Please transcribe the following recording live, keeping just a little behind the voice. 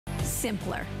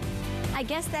simpler. I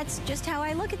guess that's just how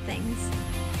I look at things.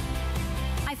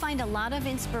 I find a lot of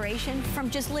inspiration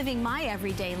from just living my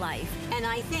everyday life. And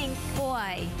I think,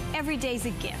 boy, every day's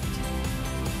a gift.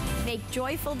 Make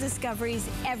joyful discoveries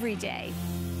every day.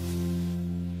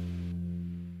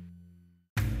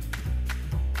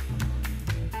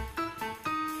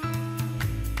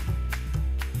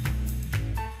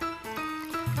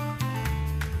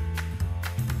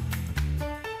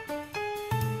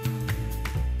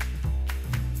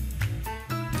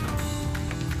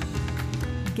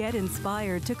 Get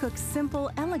inspired to cook simple,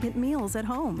 elegant meals at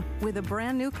home with a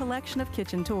brand new collection of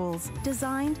kitchen tools,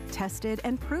 designed, tested,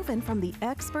 and proven from the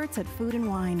experts at Food &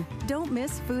 Wine. Don't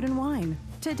miss Food & Wine.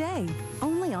 Today,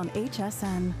 only on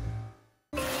HSN.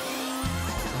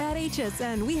 At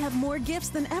HSN, we have more gifts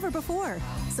than ever before,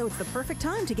 so it's the perfect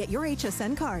time to get your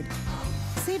HSN card.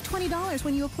 Save $20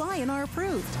 when you apply and are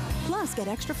approved. Plus, get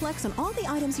extra flex on all the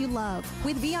items you love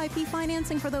with VIP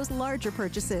financing for those larger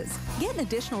purchases. Get an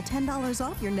additional $10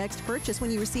 off your next purchase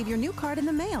when you receive your new card in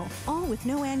the mail, all with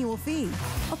no annual fee.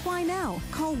 Apply now.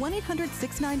 Call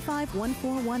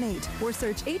 1-800-695-1418 or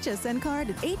search HSN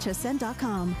card at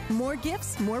hsn.com. More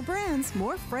gifts, more brands,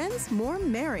 more friends, more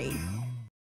merry.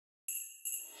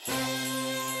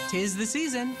 'Tis the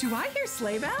season. Do I hear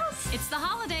sleigh bells? It's the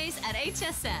holidays at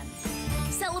HSN.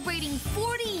 Celebrating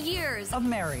 40 years of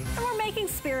merry. And we're making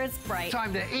spirits bright.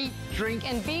 Time to eat, drink,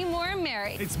 and be more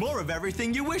merry. It's more of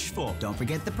everything you wish for. Don't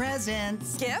forget the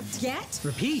presents. Gift, get,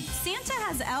 repeat. Santa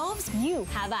has elves. You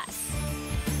have us.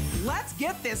 Let's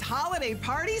get this holiday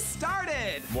party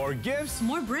started. more gifts,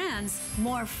 More brands.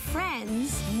 More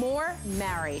friends. More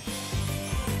merry.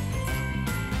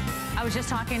 I was just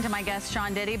talking to my guest,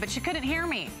 Sean Diddy, but she couldn't hear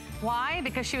me. Why?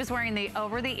 Because she was wearing the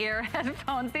over-the-ear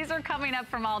headphones. These are coming up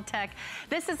from Alltech.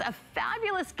 This is a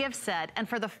fabulous gift set, and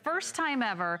for the first time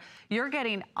ever, you're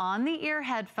getting on-the-ear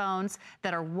headphones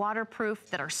that are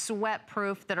waterproof, that are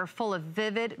sweat-proof, that are full of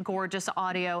vivid, gorgeous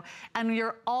audio, and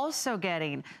you're also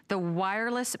getting the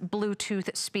wireless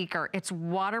Bluetooth speaker. It's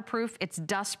waterproof, it's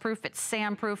dustproof, it's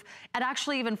sandproof. It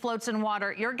actually even floats in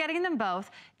water. You're getting them both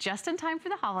just in time for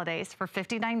the holidays for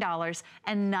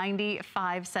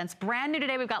 $59.95. Brand new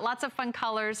today. We've got lots of fun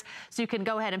colors, so you can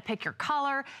go ahead and pick your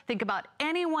color. Think about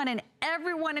anyone and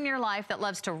everyone in your life that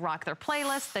loves to rock their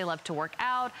playlist. They love to work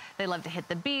out. They love to hit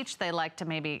the beach. They like to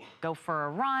maybe go for a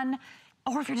run.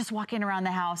 Or if you're just walking around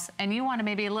the house and you want to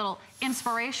maybe a little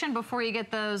inspiration before you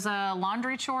get those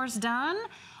laundry chores done.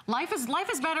 Life is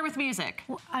better with music.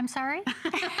 I'm sorry?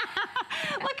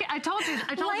 Look, I told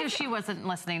you she wasn't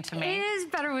listening to me. It is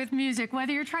better with music,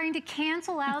 whether you're trying to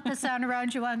cancel out the sound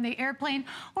around you on the airplane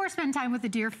or spend time with a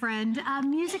dear friend.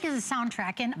 Music is a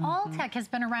soundtrack, and Alltech has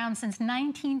been around since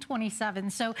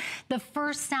 1927. So the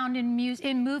first sound in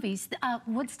movies,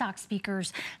 Woodstock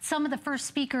speakers, some of the first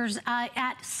speakers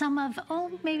at some of,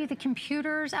 maybe the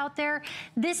computers out there.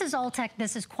 This is Alltech,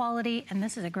 this is quality, and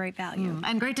this is a great value.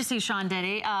 And great to see Sean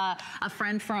Diddy. A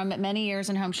friend from many years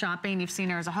in home shopping. You've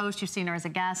seen her as a host, you've seen her as a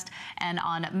guest, and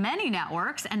on many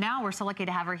networks. And now we're so lucky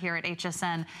to have her here at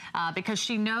HSN because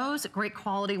she knows great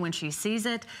quality when she sees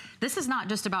it. This is not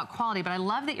just about quality, but I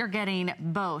love that you're getting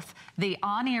both the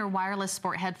on-ear wireless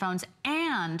sport headphones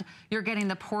and you're getting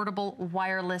the portable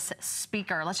wireless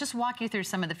speaker. Let's just walk you through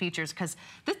some of the features because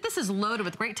this is loaded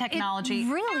with great technology.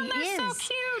 It really and they're is. so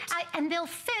cute. And they'll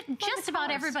fit just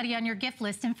about everybody on your gift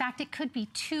list. In fact, it could be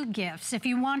 2 gifts. If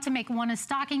you want to make one a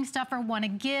stocking stuffer, one a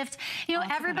gift. You know,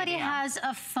 everybody has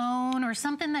a phone or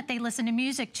something that they listen to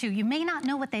music to. You may not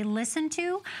know what they listen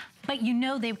to, but you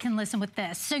know they can listen with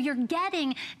this. So you're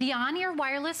getting the on-ear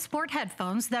wireless sport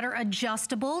headphones that are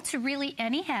adjustable to really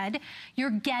any head.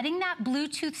 You're getting that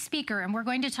Bluetooth speaker, and we're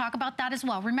going to talk about that as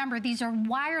well. Remember, these are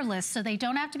wireless, so they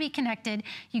don't have to be connected.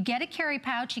 You get a carry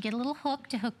pouch, you get a little hook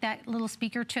to hook that little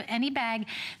speaker to any bag.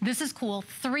 This is cool.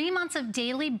 3 months of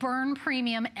daily burn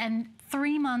premium and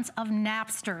 3 months of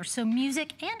Napster. So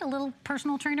music and a little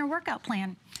personal trainer workout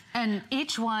plan. And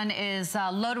each one is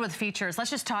loaded with features. Let's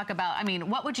just talk about, I mean,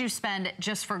 what would you spend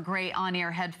just for great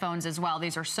on-ear headphones as well?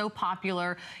 These are so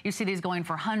popular. You see these going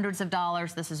for hundreds of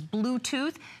dollars. This is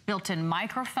Bluetooth, built-in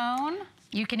microphone.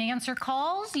 You can answer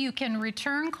calls, you can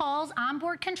return calls,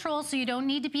 onboard control, so you don't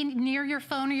need to be near your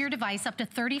phone or your device, up to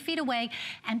 30 feet away.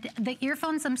 And the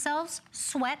earphones themselves,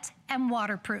 sweat and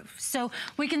waterproof. So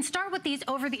we can start with these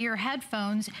over-the-ear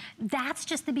headphones. That's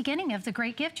just the beginning of the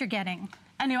great gift you're getting.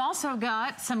 And you also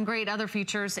got some great other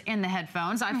features in the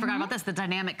headphones. I forgot about this, the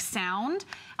dynamic sound.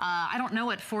 I don't know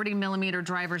what 40 millimeter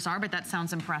drivers are, but that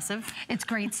sounds impressive. It's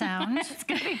great sound. It's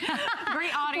gonna be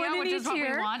great audio, which is what we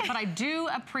want, but I do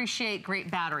appreciate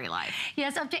great battery life.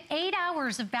 Yes, up to 8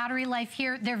 hours of battery life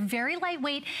here. They're very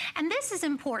lightweight, and this is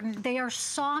important. They are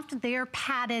soft, they are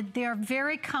padded, they are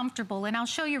very comfortable, and I'll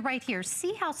show you right here.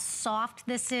 See how soft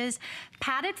this is?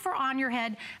 Padded for on your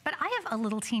head, but I have a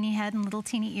little teeny head and little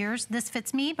teeny ears. This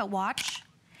fits me, but watch.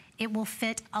 It will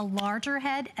fit a larger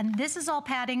head, and this is all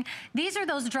padding. These are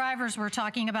those drivers we're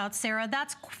talking about, Sarah.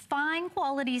 That's fine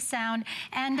quality sound.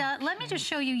 And let me just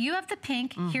show you, you have the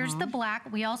pink, here's the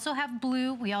black, we also have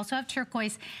blue, we also have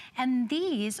turquoise, and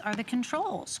these are the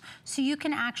controls. So you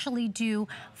can actually do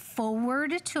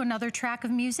forward to another track of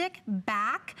music,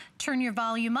 back, turn your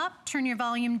volume up, turn your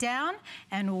volume down,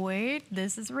 and wait,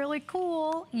 this is really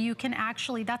cool. You can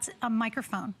actually, that's a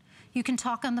microphone. You can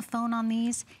talk on the phone on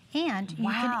these, and you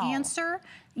can answer.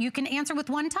 You can answer with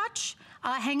one touch,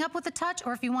 hang up with a touch,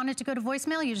 or if you wanted to go to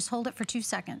voicemail, you just hold it for 2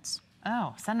 seconds.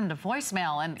 Oh, send them to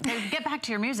voicemail and get back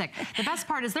to your music. The best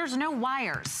part is there's no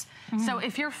wires. So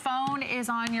if your phone is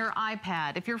on your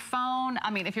iPad, if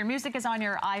your music is on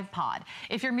your iPod,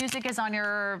 if your music is on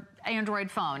your Android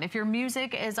phone, if your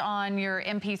music is on your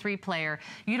MP3 player,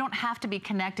 you don't have to be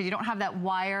connected. You don't have that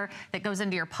wire that goes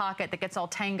into your pocket that gets all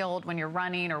tangled when you're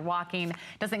running or walking,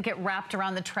 doesn't get wrapped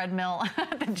around the treadmill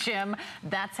at the gym.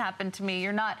 That's happened to me.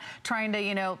 You're not trying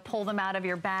to, pull them out of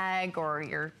your bag or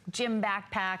your gym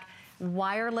backpack.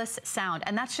 Wireless sound,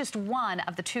 and that's just one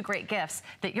of the 2 great gifts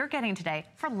that you're getting today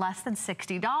for less than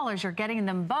 $60. You're getting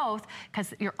them both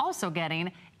because you're also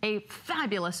getting a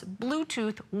fabulous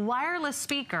Bluetooth wireless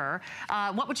speaker.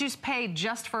 What would you pay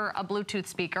just for a Bluetooth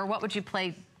speaker? What would you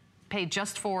pay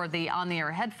just for the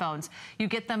on-the-air headphones? You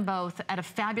get them both at a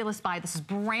fabulous buy. This is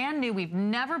brand new. We've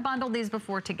never bundled these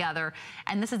before together,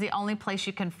 and this is the only place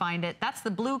you can find it. That's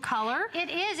the blue color. It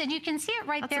is, and you can see it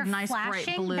right there, a nice flashing.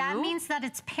 Bright blue. That means that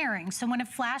it's pairing. So when it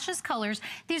flashes colors,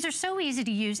 these are so easy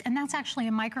to use, and that's actually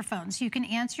a microphone. So you can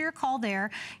answer your call there.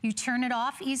 You turn it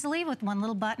off easily with one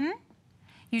little button.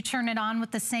 You turn it on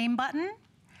with the same button.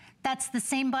 That's the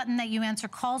same button that you answer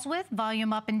calls with,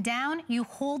 volume up and down. You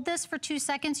hold this for 2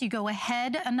 seconds. You go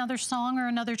ahead another song or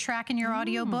another track in your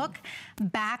audiobook,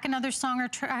 back another song or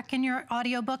track in your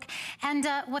audiobook. And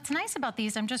what's nice about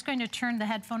these, I'm just going to turn the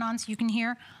headphone on so you can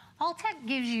hear. Alltech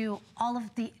gives you all of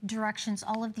the directions,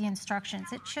 all of the instructions.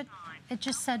 It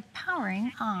just said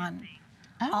powering on.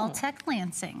 Alltech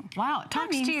Lansing. Wow, it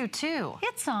talks to you too.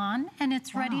 It's on and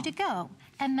it's ready to go.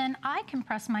 And then I can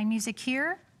press my music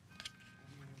here.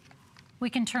 We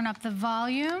can turn up the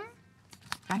volume.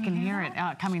 I can hear it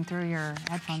coming through your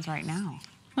headphones right now.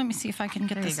 Let me see if I can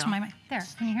get this to my mic. There,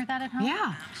 can you hear that at home?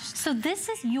 Yeah. So this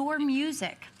is your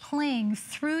music playing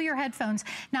through your headphones.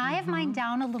 Now I have mine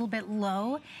down a little bit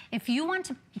low. If you want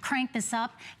to crank this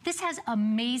up, this has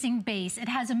amazing bass. It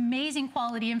has amazing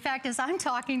quality. In fact, as I'm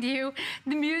talking to you,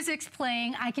 the music's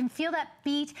playing. I can feel that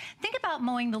beat. Think about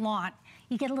mowing the lawn.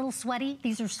 You get a little sweaty.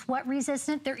 These are sweat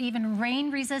resistant. They're even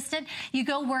rain resistant. You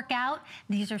go work out.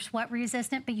 These are sweat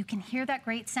resistant, but you can hear that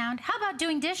great sound. How about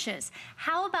doing dishes?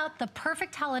 How about the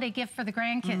perfect holiday gift for the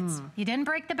grandkids? You didn't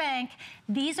break the bank.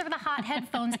 These are the hot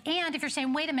headphones. And if you're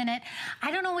saying, wait a minute,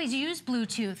 I don't always use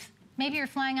Bluetooth. Maybe you're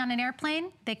flying on an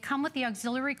airplane. They come with the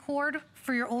auxiliary cord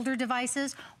for your older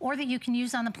devices or that you can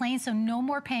use on the plane, so no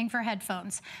more paying for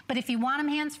headphones. But if you want them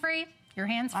hands-free, you're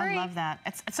hands-free. I love that.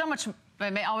 It's so much.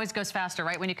 It always goes faster,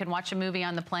 right? When you can watch a movie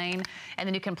on the plane and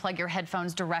then you can plug your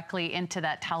headphones directly into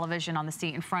that television on the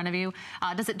seat in front of you.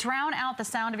 Does it drown out the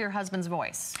sound of your husband's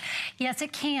voice? Yes,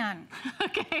 it can.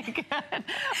 Okay, good.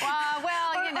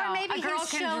 Well, you know, or maybe a girl his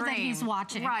can show dream. that he's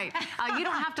watching. Right. You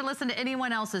don't have to listen to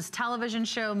anyone else's television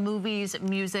show, movies,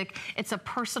 music. It's a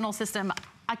personal system.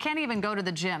 I can't even go to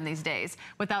the gym these days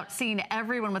without seeing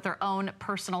everyone with their own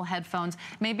personal headphones.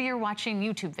 Maybe you're watching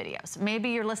YouTube videos. Maybe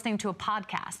you're listening to a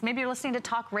podcast. Maybe you're listening to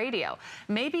talk radio.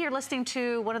 Maybe you're listening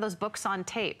to one of those books on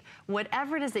tape.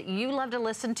 Whatever it is that you love to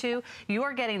listen to, you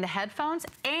are getting the headphones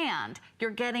and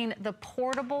you're getting the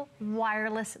portable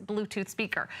wireless Bluetooth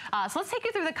speaker. So let's take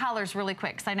you through the colors really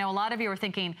quick, because I know a lot of you are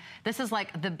thinking this is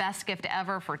like the best gift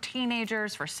ever for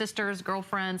teenagers, for sisters,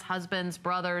 girlfriends, husbands,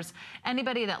 brothers,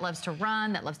 anybody that loves to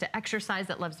run, that loves to exercise,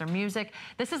 that loves their music.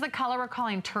 This is the color we're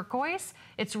calling turquoise.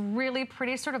 It's really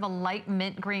pretty, sort of a light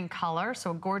mint green color, so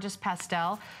a gorgeous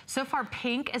pastel. So far,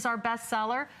 pink is our best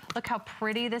seller. Look how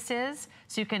pretty this is.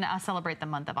 So you can celebrate the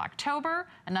month of October.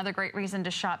 Another great reason to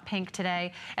shop pink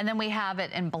today. And then we have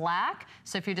it in black.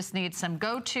 So if you just need some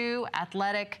go-to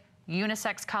athletic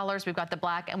unisex colors. We've got the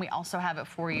black, and we also have it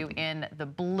for you in the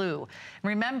blue.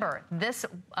 Remember, this,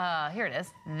 here it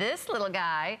is, this little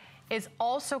guy is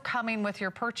also coming with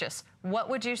your purchase. What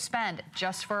would you spend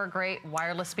just for a great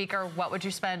wireless speaker? What would you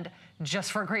spend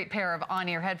just for a great pair of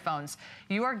on-ear headphones?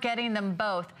 You are getting them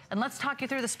both. And let's talk you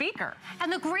through the speaker.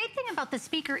 And the great thing about the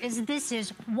speaker is this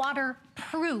is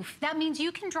waterproof. That means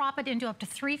you can drop it into up to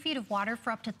 3 feet of water for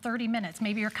up to 30 minutes.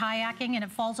 Maybe you're kayaking and it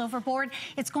falls overboard.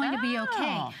 It's going to be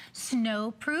okay.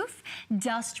 Snow-proof,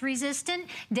 dust-resistant.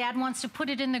 Dad wants to put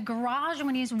it in the garage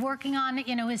when he's working on,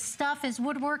 you know, his stuff, his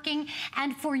woodworking.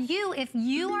 And for you, if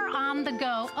you are on the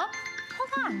go,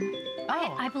 hold on.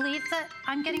 I believe that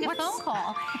I'm getting a phone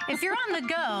call. If you're on the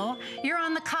go, you're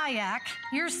on the kayak,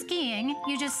 you're skiing,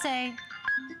 you just say,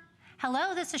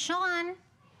 hello, this is Sean.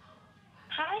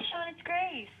 Hi, Sean, it's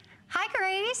Grace. Hi,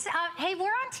 Grace. Hey, we're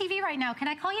on TV right now. Can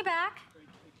I call you back?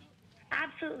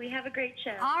 Absolutely. Have a great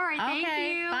show. All right, thank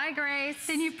you. Bye, Grace.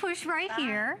 Then you push right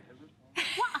here.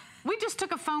 We just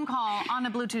took a phone call on the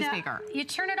Bluetooth speaker. You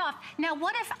turn it off. Now,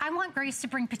 what if I want Grace to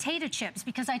bring potato chips?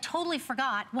 Because I totally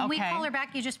forgot. When we call her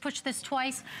back, you just push this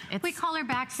twice. We call her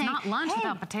back saying, not lunch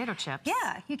without potato chips.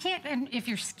 Yeah, you can't, and if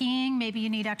you're skiing, maybe you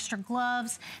need extra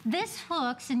gloves. This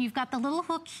hooks, and you've got the little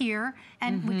hook here,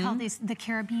 and we call this the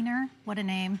carabiner. What a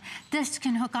name. This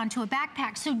can hook onto a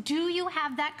backpack. So do you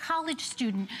have that college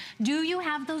student? Do you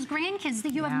have those grandkids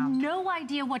that you have no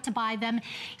idea what to buy them?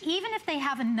 Even if they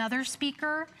have another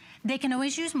speaker, they can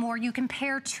always use more. You can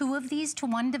pair 2 of these to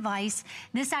 1 device.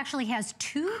 This actually has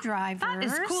 2 drivers. That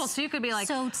is cool. So you could be like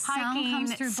hiking,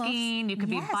 skiing, you could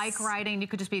be bike riding, you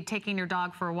could just be taking your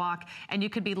dog for a walk, and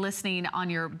you could be listening on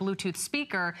your Bluetooth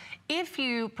speaker if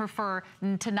you prefer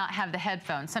to not have the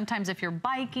headphones. Sometimes if you're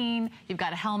biking, you've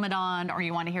got a helmet on, or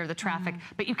you want to hear the traffic,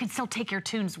 but you can still take your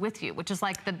tunes with you, which is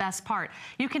like the best part.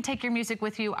 You can take your music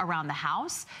with you around the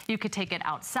house. You could take it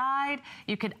outside.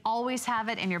 You could always have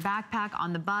it in your backpack,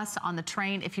 on the bus, on the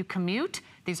train. If you commute,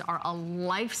 these are a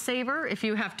lifesaver. If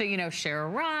you have to, you know, share a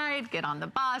ride, get on the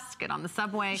bus, get on the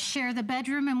subway. Share the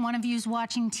bedroom and one of you's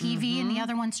watching TV and the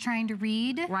other one's trying to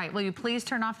read. Right. Will you please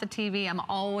turn off the TV? I'm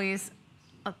always...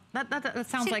 that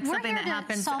sounds like something that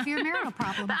happens. Solve your marital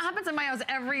problems. That happens in my house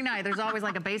every night. There's always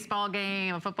like a baseball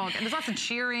game, a football game. There's lots of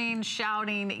cheering,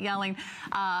 shouting, yelling.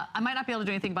 I might not be able to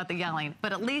do anything about the yelling,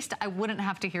 but at least I wouldn't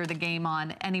have to hear the game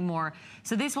on anymore.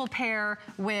 So these will pair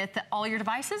with all your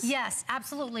devices? Yes,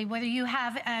 absolutely. Whether you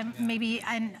have maybe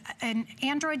an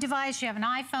Android device, you have an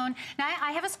iPhone. Now,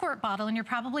 I have a squirt bottle, and you're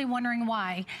probably wondering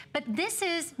why. But this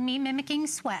is me mimicking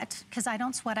sweat, because I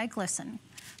don't sweat, I glisten.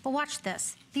 But watch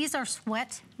this. These are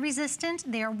sweat resistant.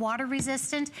 They are water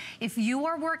resistant. If you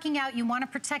are working out, you want to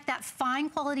protect that fine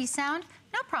quality sound,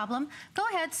 no problem. Go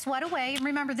ahead, sweat away. And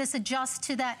remember, this adjusts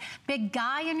to that big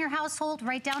guy in your household,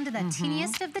 right down to the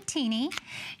teeniest of the teeny.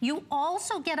 You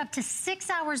also get up to 6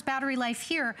 hours battery life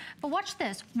here. But watch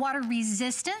this, water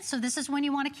resistant. So this is when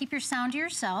you want to keep your sound to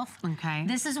yourself. Okay.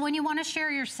 This is when you want to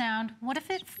share your sound. What if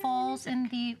it falls in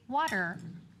the water?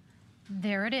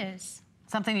 There it is.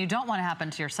 Something you don't want to happen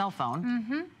to your cell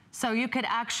phone. So you could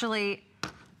actually,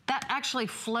 that actually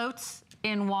floats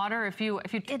in water. If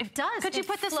it does. Could you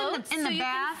put this in the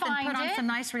bath and put on some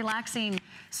nice relaxing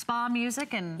spa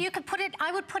music? And you could put it,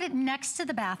 I would put it next to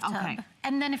the bathtub. Okay.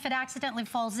 And then if it accidentally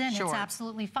falls in, it's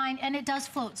absolutely fine. And it does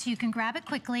float, so you can grab it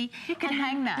quickly. You could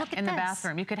hang that in the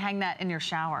bathroom. You could hang that in your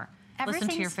shower. Listen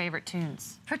to your favorite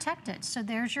tunes. Protected. So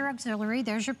there's your auxiliary,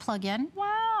 there's your plug-in.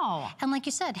 Wow. And like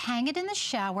you said, hang it in the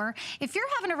shower. If you're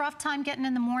having a rough time getting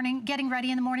ready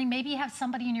in the morning, maybe you have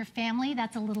somebody in your family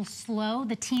that's a little slow,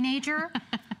 the teenager.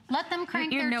 Let them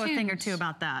crank their tunes. You know a thing or two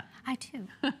about that. I do.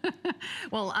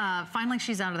 Well, finally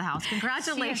she's out of the house.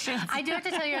 Congratulations. I do have to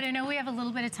tell you, I know we have a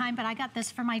little bit of time, but I got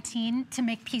this for my teen to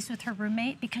make peace with her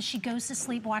roommate because she goes to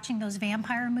sleep watching those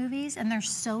vampire movies and they're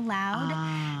so loud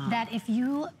that if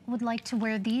you would like to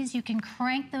wear these, you can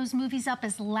crank those movies up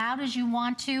as loud as you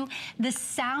want to. The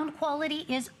sound quality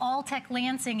is Alltech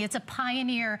Lansing. It's a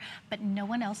pioneer, but no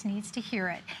one else needs to hear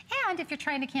it. And if you're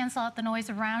trying to cancel out the noise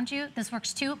around you, this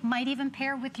works too. Might even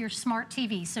pair with your smart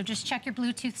TV. So just check your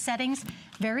Bluetooth settings.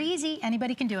 Very easy.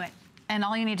 Anybody can do it. And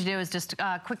all you need to do is just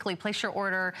quickly place your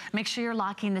order. Make sure you're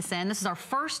locking this in. This is our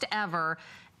first ever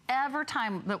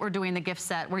time that we're doing the gift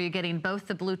set where you're getting both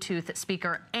the Bluetooth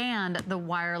speaker and the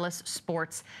wireless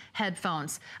sports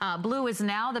headphones. Blue is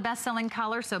now the best-selling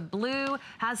color, so blue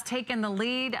has taken the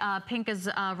lead. Pink is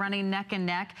running neck and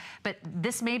neck, but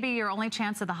this may be your only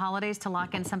chance of the holidays to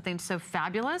lock in something so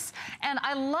fabulous. And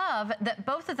I love that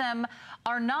both of them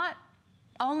are not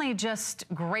only just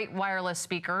great wireless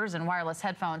speakers and wireless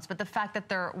headphones, but the fact that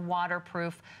they're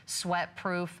waterproof,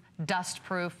 sweat-proof,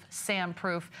 dust-proof,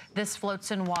 sand-proof. This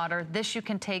floats in water. This you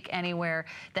can take anywhere.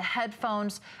 The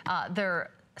headphones, they're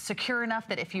secure enough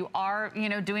that if you are, you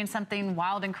know, doing something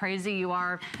wild and crazy, you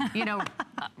are, you know,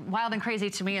 wild and crazy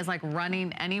to me is like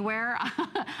running anywhere.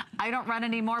 I don't run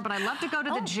anymore, but I love to go to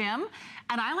the gym,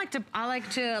 and I like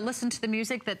to listen to the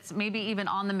music that's maybe even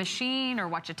on the machine, or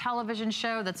watch a television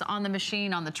show that's on the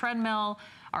machine, on the treadmill,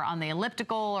 or on the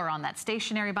elliptical, or on that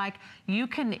stationary bike. You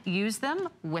can use them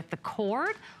with the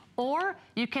cord, or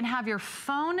you can have your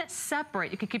phone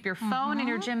separate. You could keep your phone in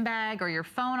your gym bag, or your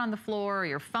phone on the floor, or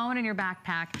your phone in your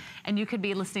backpack, and you could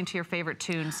be listening to your favorite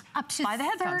tunes up to by the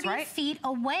headphones, 30 right? feet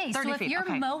away. 30 so if feet,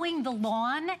 you're mowing the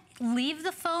lawn, leave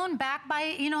the phone back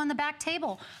by, you know, on the back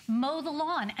table. Mow the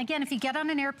lawn. Again, if you get on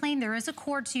an airplane, there is a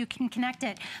cord so you can connect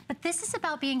it. But this is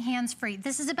about being hands-free.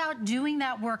 This is about doing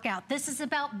that workout. This is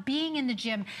about being in the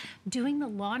gym, doing the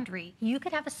laundry. You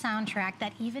could have a soundtrack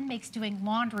that even makes doing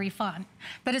laundry fun.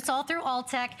 But it's all through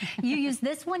Alltech. You use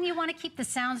this when you want to keep the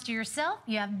sounds to yourself.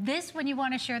 You have this when you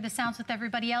want to share the sounds with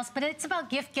everybody else. But it's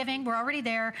about gift giving. We're already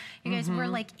there. You guys, we're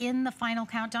like in the final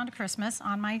countdown to Christmas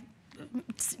on my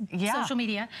social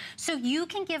media. So you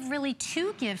can give really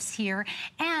 2 gifts here,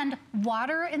 and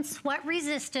water and sweat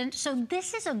resistant. So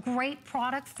this is a great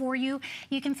product for you.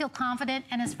 You can feel confident.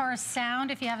 And as far as sound,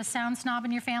 if you have a sound snob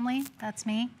in your family, that's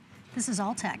me. This is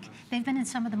Alltech. They've been in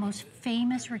some of the most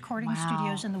famous recording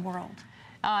studios in the world.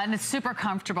 And it's super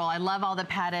comfortable. I love all the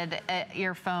padded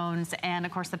earphones and,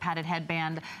 of course, the padded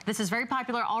headband. This is very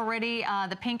popular already.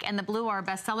 The pink and the blue are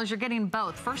bestsellers. You're getting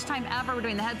both. First time ever, we're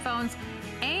doing the headphones,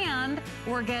 and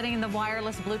we're getting the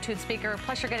wireless Bluetooth speaker.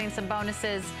 Plus, you're getting some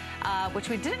bonuses, which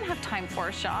we didn't have time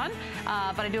for, Sean.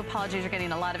 But I do apologize. You're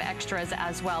getting a lot of extras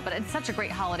as well. But it's such a great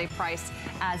holiday price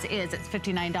as is. It's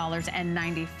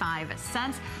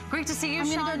 $59.95. Great to see you,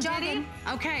 Sean. I'm gonna go jogging.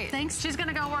 Okay, thanks. She's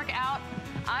gonna go work out.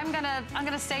 I'm gonna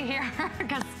stay here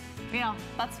because, you know,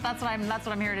 that's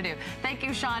what I'm here to do. Thank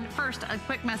you, Sean. First, a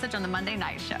quick message on the Monday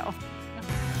Night Show.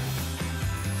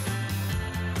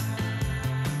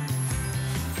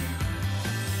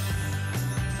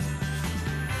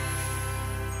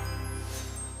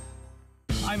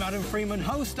 I'm Adam Freeman,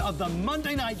 host of the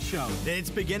Monday Night Show. It's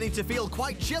beginning to feel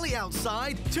quite chilly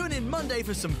outside. Tune in Monday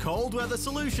for some cold weather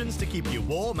solutions to keep you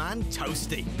warm and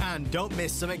toasty. And don't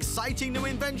miss some exciting new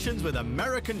inventions with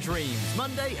American Dreams,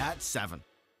 Monday at 7.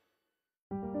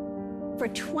 For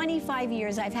 25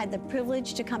 years, I've had the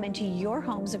privilege to come into your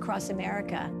homes across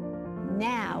America.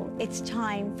 Now it's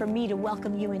time for me to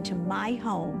welcome you into my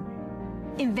home.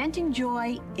 Inventing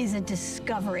joy is a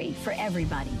discovery for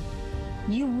everybody.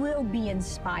 You will be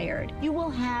inspired. You will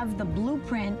have the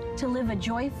blueprint to live a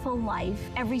joyful life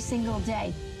every single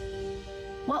day.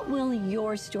 What will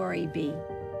your story be?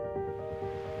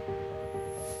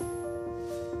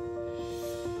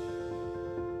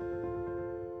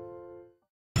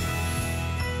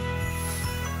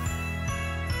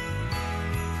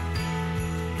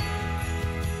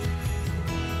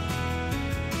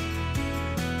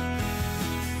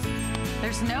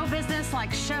 There's no business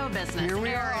like show business. Here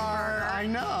we are. I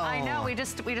know. I know. We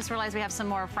just realized we have some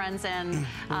more friends and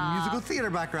musical theater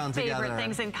background together. Favorite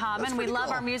things in common. We love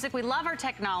our music. We love our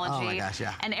technology. Oh my gosh,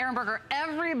 yeah. And Aaron Berger,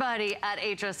 everybody at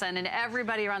HSN and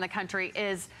everybody around the country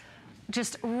is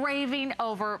just raving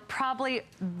over probably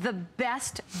the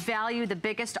best value, the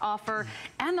biggest offer,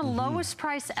 and the lowest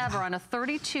price ever on a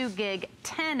 32 gig,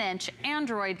 10-inch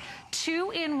Android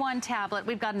 2-in-1 tablet.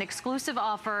 We've got an exclusive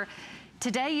offer.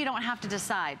 Today, you don't have to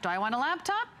decide, do I want a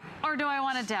laptop or do I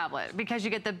want a tablet? Because you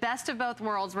get the best of both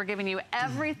worlds. We're giving you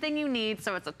everything you need,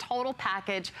 so it's a total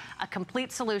package, a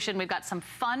complete solution. We've got some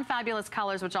fun, fabulous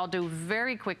colors, which I'll do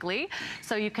very quickly,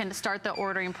 so you can start the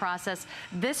ordering process.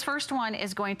 This first one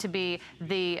is going to be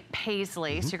the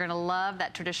paisley, so you're gonna love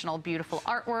that traditional, beautiful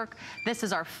artwork. This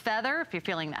is our feather, if you're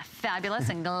feeling fabulous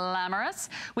and glamorous.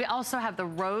 We also have the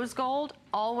rose gold,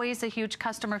 always a huge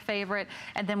customer favorite,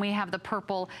 and then we have the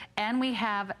purple, and we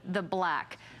have the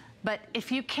black. But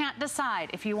if you can't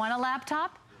decide if you want a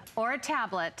laptop or a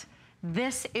tablet,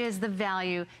 this is the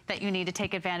value that you need to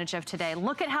take advantage of today.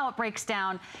 Look at how it breaks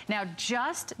down. Now,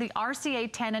 just the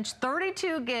RCA 10-inch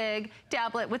 32 gig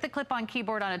tablet with a clip-on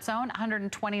keyboard on its own,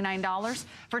 $129.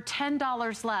 For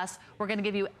 $10 less, we're gonna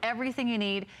give you everything you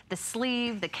need, the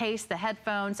sleeve, the case, the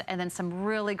headphones, and then some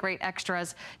really great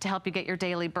extras to help you get your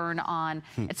daily burn on.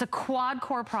 It's a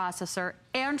quad-core processor,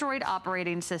 Android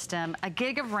operating system, a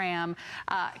gig of RAM,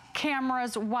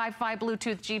 cameras, Wi-Fi,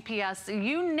 Bluetooth, GPS,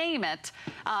 you name it.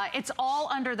 It's all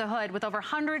under the hood with over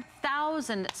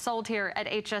 100,000 sold here at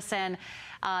HSN.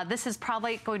 This is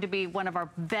probably going to be one of our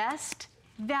best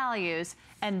values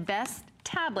and best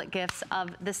tablet gifts of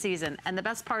the season. And the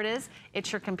best part is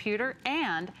it's your computer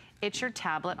and it's your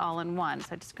tablet all in one. So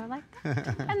I just go like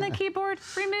that. And the keyboard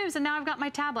removes, and now I've got my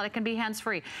tablet. I can be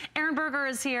hands-free. Aaron Berger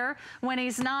is here when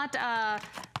he's not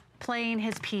playing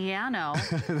his piano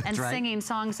and singing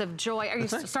songs of joy. Are you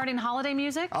starting holiday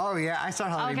music? Oh yeah, I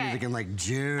start holiday music in like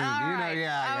June.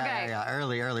 Yeah,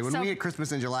 early. When we hit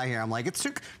Christmas in July here, I'm like,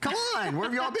 come on, where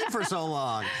have y'all been for so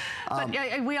long?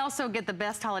 But we also get the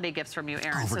best holiday gifts from you,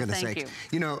 Aaron, so thank you.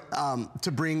 You know,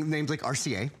 to bring names like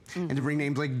RCA and to bring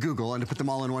names like Google and to put them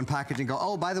all in one package and go,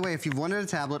 oh, by the way, if you've wanted a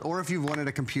tablet or if you've wanted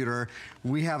a computer,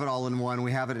 we have it all in one.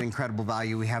 We have it at incredible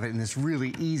value. We have it in this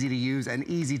really easy to use and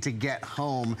easy to get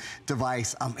home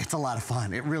device. It's a lot of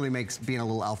fun. It really makes being a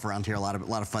little elf around here a lot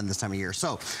of fun this time of year.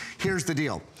 So here's the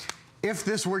deal. If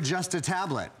this were just a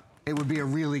tablet, it would be a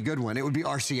really good one. It would be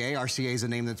RCA. RCA is a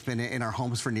name that's been in our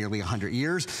homes for nearly 100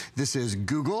 years. This is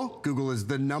Google. Google is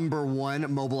the #1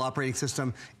 mobile operating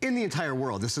system in the entire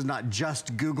world. This is not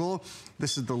just Google.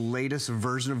 This is the latest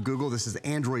version of Google. This is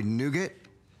Android Nougat.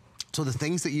 So the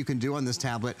things that you can do on this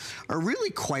tablet are really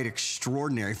quite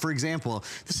extraordinary. For example,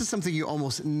 this is something you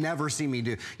almost never see me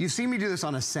do. You've seen me do this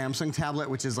on a Samsung tablet,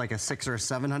 which is like a $600 or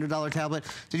 $700 tablet.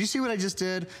 Did you see what I just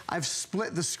did? I've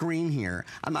split the screen here.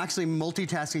 I'm actually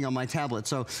multitasking on my tablet.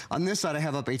 So on this side, I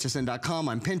have up hsn.com.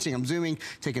 I'm pinching, I'm zooming,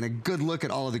 taking a good look at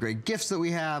all of the great gifts that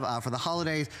we have for the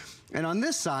holidays. And on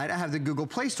this side, I have the Google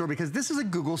Play Store because this is a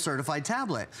Google certified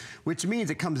tablet, which means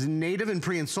it comes native and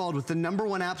pre-installed with the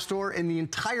 #1 app store in the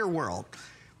entire world.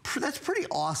 That's pretty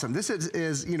awesome. This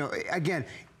is, you know, again,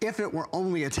 if it were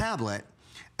only a tablet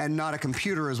and not a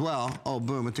computer as well, oh,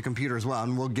 boom, it's a computer as well.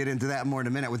 And we'll get into that more in a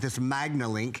minute with this Magna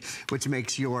Link, which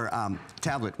makes your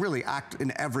tablet really act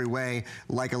in every way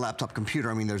like a laptop computer.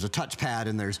 I mean, there's a touchpad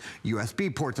and there's USB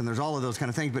ports and there's all of those kind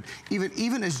of things. But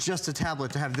even as just a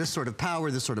tablet, to have this sort of power,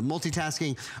 this sort of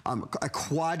multitasking, a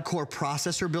quad-core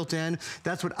processor built in,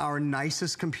 that's what our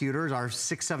nicest computers, our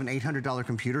 $600, $700, $800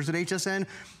 computers at HSN,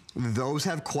 those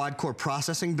have quad-core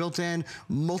processing built in.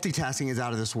 Multitasking is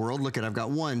out of this world. Look at, I've got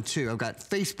 1, 2, I've got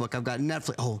Facebook, I've got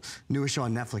Netflix. Oh, newest show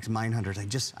on Netflix, Mindhunters.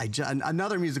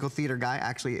 Another musical theater guy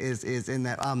actually is in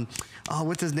that. Oh,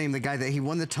 what's his name? The guy that he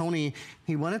won the Tony.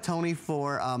 He won a Tony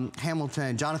for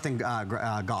Hamilton. Jonathan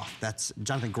Groff. That's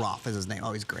Jonathan Groff is his name.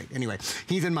 Oh, he's great. Anyway,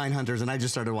 he's in Mindhunters, and I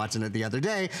just started watching it the other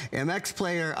day. MX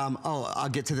Player. Oh, I'll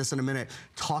get to this in a minute.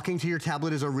 Talking to your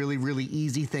tablet is a really, really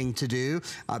easy thing to do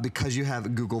because you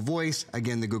have Google Voice,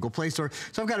 again, the Google Play Store.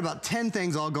 So I've got about 10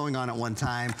 things all going on at one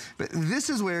time, but this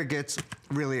is where it gets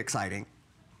really exciting,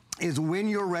 is when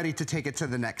you're ready to take it to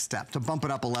the next step, to bump it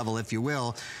up a level, if you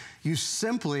will. You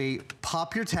simply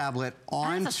pop your tablet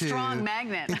onto... That's a strong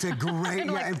magnet. It's a great...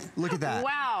 Like, look at that.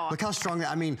 Wow. Look how strong that...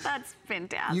 I mean... That's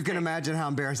fantastic. You can imagine how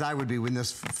embarrassed I would be when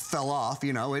this fell off,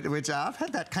 you know, which I've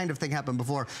had that kind of thing happen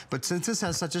before. But since this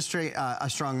has such a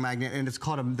strong magnet, and it's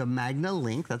called the Magna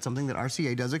Link, that's something that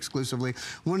RCA does exclusively.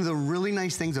 One of the really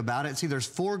nice things about it, see, there's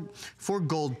four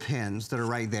gold pins that are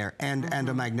right there, and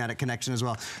a magnetic connection as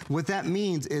well. What that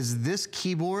means is this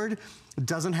keyboard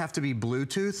doesn't have to be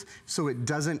Bluetooth, so it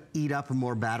doesn't eat up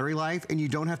more battery life, and you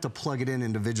don't have to plug it in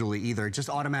individually either. It just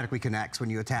automatically connects when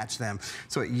you attach them.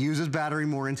 So it uses battery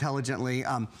more intelligently.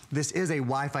 This is a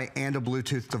Wi-Fi and a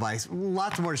Bluetooth device.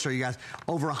 Lots more to show you guys.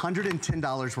 Over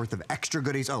 $110 worth of extra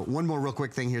goodies. Oh, one more real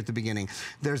quick thing here at the beginning.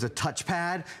 There's a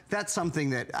touchpad. That's something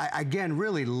that, again,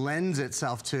 really lends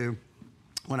itself to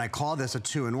when I call this a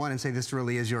 2-in-1 and say this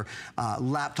really is your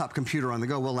laptop computer on the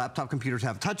go. Well, laptop computers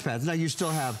have touchpads. Now, you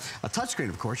still have a touchscreen,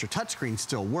 of course. Your touchscreen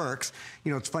still works.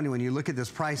 You know, it's funny when you look at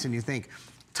this price and you think,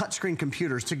 touchscreen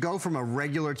computers, to go from a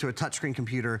regular to a touchscreen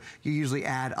computer, you usually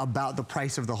add about the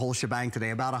price of the whole shebang today,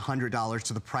 about $100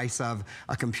 to the price of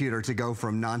a computer to go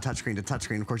from non-touchscreen to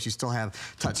touchscreen. Of course, you still have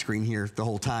touchscreen here the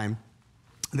whole time.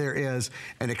 There is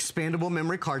an expandable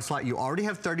memory card slot. You already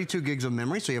have 32 gigs of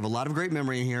memory, so you have a lot of great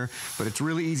memory in here, but it's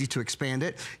really easy to expand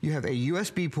it. You have a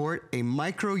USB port, a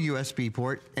micro USB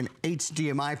port, an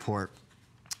HDMI port.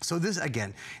 So this,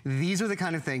 again, these are the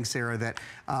kind of things, Sarah, that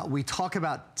we talk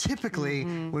about typically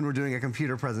when we're doing a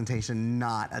computer presentation,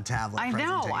 not a tablet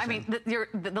presentation. I mean,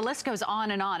 the list goes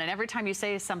on, and every time you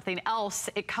say something else,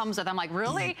 it comes with, I'm like,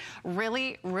 really?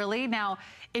 Really? Really? Now,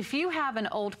 if you have an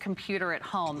old computer at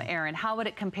home, Aaron, how would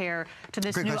it compare to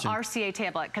this new RCA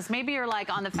tablet? Because maybe you're like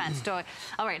on the fence.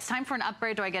 All right, it's time for an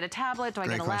upgrade. Do I get a tablet? Do I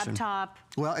get a laptop?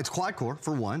 Well, it's quad core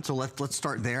for one, so let's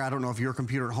start there. I don't know if your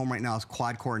computer at home right now is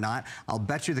quad core or not. I'll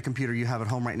bet you the computer you have at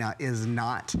home right now is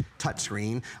not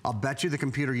touchscreen. I'll bet you the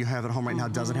computer you have at home right now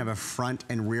doesn't have a front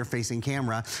and rear facing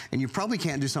camera, and you probably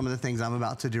can't do some of the things I'm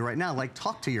about to do right now, like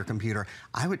talk to your computer.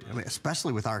 I mean,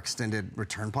 especially with our extended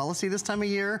return policy this time of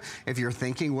year, if you're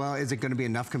thinking, well, is it going to be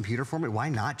enough computer for me? Why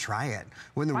not try it?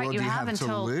 What in the world do you have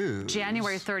to lose?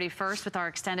 January 31st with our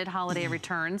extended holiday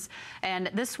returns,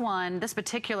 and this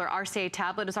particular RCA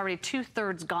tablet is already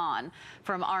 2/3 gone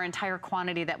from our entire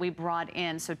quantity that we brought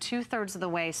in. So 2/3 of the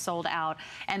way sold out.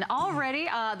 And already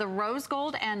the rose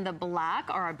gold and the black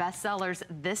are our best sellers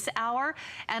this hour.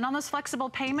 And on those flexible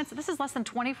payments, this is less than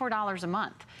 $24 a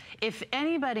month. If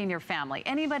anybody in your family,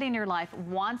 anybody in your life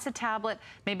wants a tablet,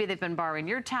 maybe they've been borrowing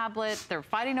your tablet, they're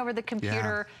fighting over the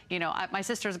computer. You know, my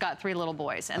sister's got 3 little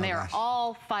boys, and they are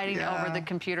all fighting over the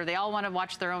computer. They all want to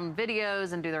watch their own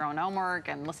videos and do their own homework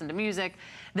and listen to music.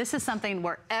 This is something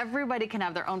where everybody can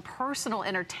have their own personal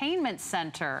entertainment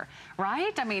center,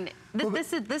 right? I mean,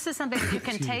 this is something that you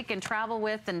can take and travel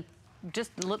with and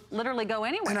just literally go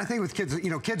anywhere. And I think with kids, you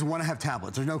know, kids want to have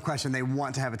tablets. There's no question they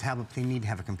want to have a tablet, but they need to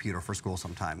have a computer for school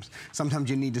sometimes. Sometimes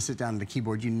you need to sit down at a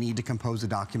keyboard. You need to compose a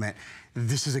document.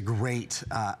 This is a great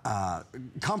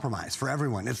compromise for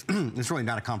everyone. It's really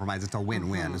not a compromise. It's a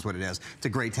win-win is what it is. It's a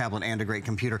great tablet and a great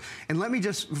computer. And let me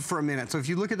just, for a minute, so if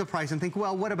you look at the price and think,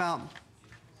 well, what about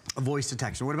a voice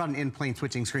detection? What about an in-plane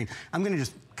switching screen? I'm going to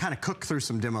just kind of cook through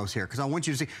some demos here because I want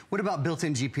you to see, what about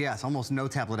built-in GPS? Almost no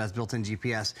tablet has built-in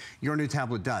GPS. Your new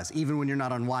tablet does. Even when you're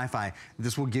not on Wi-Fi,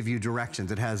 this will give you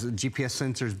directions. It has GPS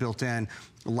sensors built in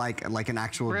like an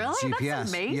actual GPS.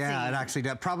 That's amazing. Yeah, it actually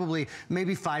does. Probably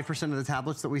maybe 5% of the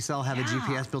tablets that we sell have a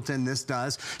GPS built in. This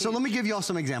does. So let me give you all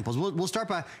some examples. We'll start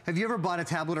by, have you ever bought a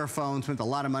tablet or phone, spent a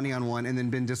lot of money on one, and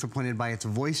then been disappointed by its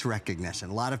voice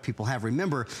recognition? A lot of people have.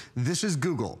 Remember, this is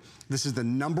Google. This is the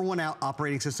 #1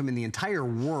 operating system in the entire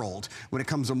world when it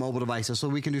comes to mobile devices. So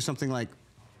we can do something like,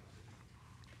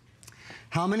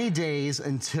 how many days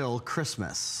until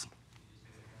Christmas?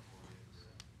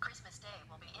 Christmas Day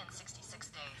will be in 66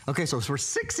 days. Okay, so we're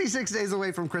 66 days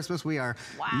away from Christmas. We are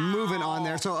moving on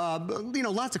there. So, you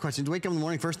know, lots of questions. Wake up in the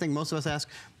morning, first thing most of us ask,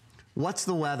 what's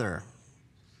the weather?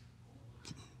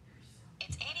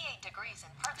 It's 88 degrees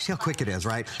and partly See how quick it is,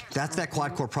 right? That's that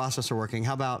quad-core processor working.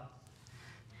 How about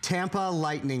Tampa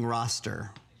Lightning roster?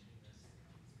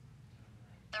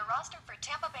 The roster for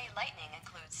Tampa Bay Lightning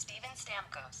includes Steven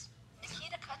Stamkos,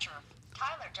 Nikita Kucherov,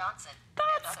 Tyler Johnson,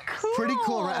 and others. Cool. Pretty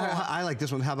cool, right? I like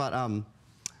this one. How about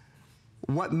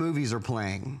what movies are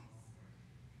playing?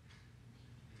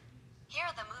 Here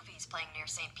are the movies playing near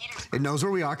St. Petersburg. It knows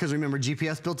where we are because remember,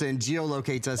 GPS built in,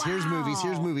 geolocates us. Here's movies,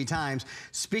 here's movie times.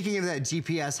 Speaking of that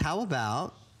GPS, how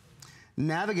about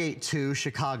navigate to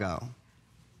Chicago?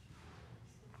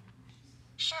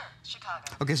 Sure, Chicago.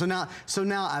 Okay, so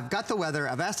now I've got the weather.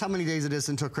 I've asked how many days it is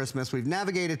until Christmas. We've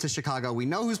navigated to Chicago. We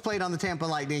know who's played on the Tampa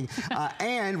Lightning,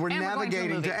 and we're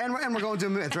navigating to, and we're going to a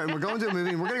movie. That's right. We're going to a movie,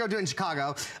 and we're going to go do it in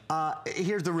Chicago.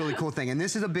 Here's the really cool thing, and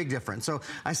this is a big difference. So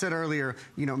I said earlier,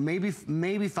 you know, maybe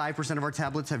 5% of our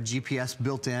tablets have GPS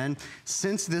built in.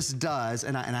 Since this does,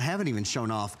 and I haven't even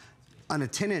shown off, on a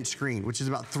 10-inch screen, which is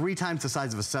about 3 times the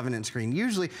size of a 7-inch screen.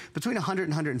 Usually between $100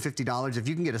 and $150. If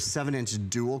you can get a 7-inch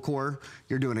dual core,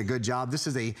 you're doing a good job. This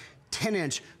is a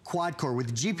 10-inch quad core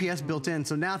with GPS built in.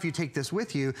 So now if you take this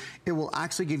with you, it will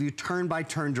actually give you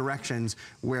turn-by-turn directions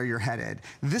where you're headed.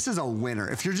 This is a winner.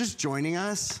 If you're just joining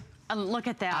us, look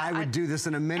at that. I would do this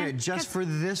in a minute just for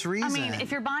this reason. I mean,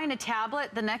 if you're buying a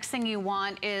tablet, the next thing you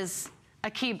want is a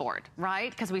keyboard,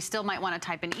 right? Because we still might want to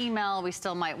type an email. We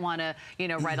still might want to, you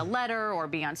know, write a letter or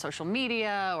be on social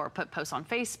media or put posts on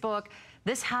Facebook.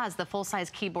 This has the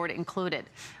full-size keyboard included.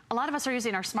 A lot of us are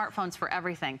using our smartphones for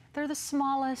everything. They're the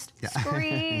smallest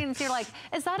screens. You're like,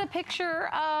 is that a picture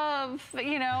of,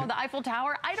 you know, the Eiffel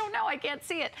Tower? I don't know, I can't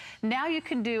see it. Now you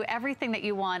can do everything that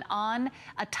you want on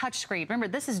a touch screen. Remember,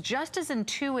 this is just as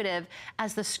intuitive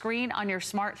as the screen on your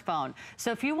smartphone.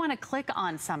 So if you want to click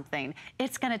on something,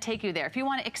 it's going to take you there. If you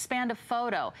want to expand a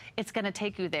photo, it's going to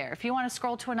take you there. If you want to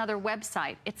scroll to another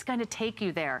website, it's going to take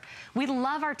you there. We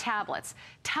love our tablets.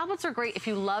 Tablets are great great if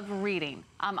you love reading.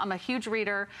 I'm a huge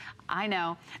reader. I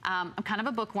know. I'm kind of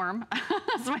a bookworm,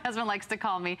 as my husband likes to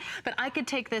call me. But I could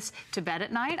take this to bed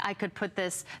at night. I could put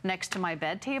this next to my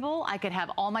bed table. I could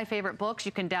have all my favorite books.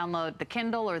 You can download the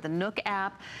Kindle or the Nook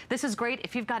app. This is great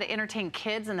if you've got to entertain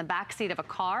kids in the backseat of a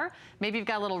car. Maybe you've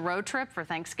got a little road trip for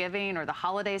Thanksgiving or the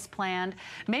holidays planned.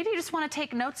 Maybe you just want to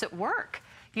take notes at work.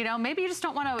 You know, maybe you just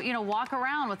don't want to, you know, walk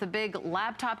around with a big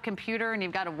laptop computer and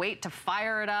you've got to wait to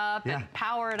fire it up and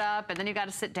power it up, and then you've got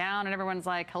to sit down and everyone's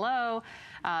like, hello.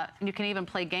 And you can even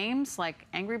play games like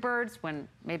Angry Birds when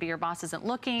maybe your boss isn't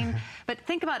looking. But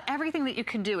think about everything that you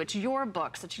can do. It's your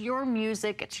books, it's your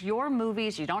music, it's your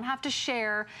movies. You don't have to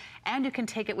share, and you can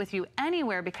take it with you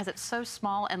anywhere because it's so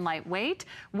small and lightweight.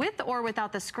 With or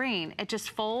without the screen, it just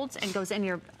folds and goes in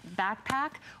your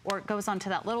backpack, or it goes onto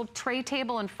that little tray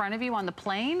table in front of you on the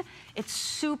plane. It's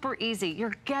super easy.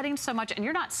 You're getting so much, and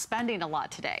you're not spending a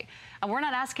lot today. And we're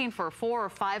not asking for $400 or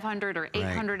 $500 or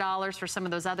 $800 for some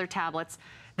of those other tablets.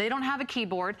 They don't have a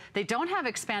keyboard. They don't have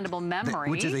expandable memory.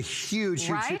 Which is a huge, huge,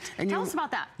 right? And tell us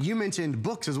about that. You mentioned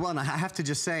books as well, and I have to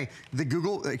just say, the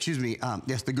Google,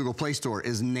 the Google Play Store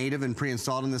is native and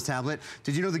pre-installed in this tablet.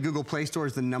 Did you know the Google Play Store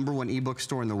is the #1 ebook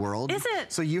store in the world? Is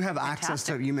it? So you have access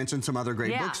to, you mentioned some other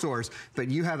great bookstores, but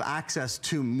you have access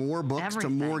to more books, to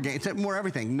more games, to more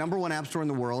everything. #1 app store in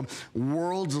the world,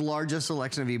 world's largest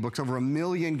selection of ebooks, over 1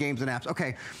 million games and apps.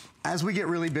 Okay. As we get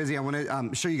really busy, I want to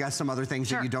show you guys some other things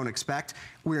that you don't expect.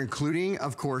 We're including,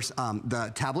 of course,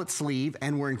 the tablet sleeve,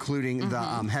 and we're including the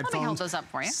headphones. Let me hold those up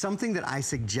for you. Something that I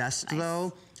suggest,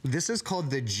 though, this is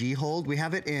called the G-Hold. We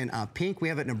have it in pink. We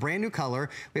have it in a brand new color.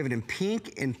 We have it in pink,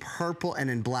 in purple, and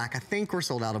in black. I think we're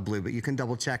sold out of blue, but you can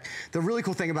double check. The really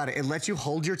cool thing about it, it lets you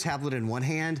hold your tablet in one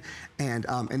hand and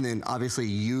then obviously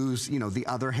use, you know, the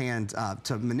other hand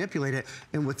to manipulate it.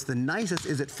 And what's the nicest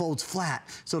is it folds flat.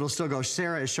 So it'll still go.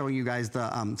 Sarah is showing you guys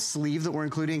the sleeve that we're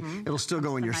including. It'll still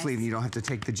go in your sleeve, and you don't have to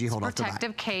take the G-Hold off the back.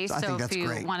 Protective case, so I think if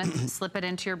you want to slip it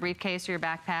into your briefcase or your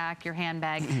backpack, your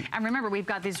handbag. And remember, we've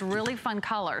got these really fun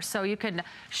colors. So you can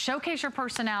showcase your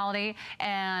personality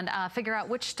and figure out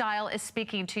which style is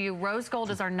speaking to you. Rose gold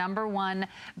is our #1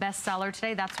 bestseller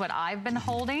today. That's what I've been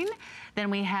holding. Then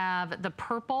we have the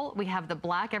purple, we have the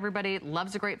black. Everybody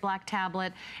loves a great black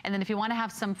tablet. And then if you want to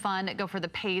have some fun, go for the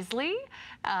paisley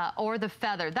or the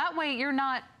feather. That way you're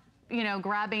not, you know,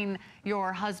 grabbing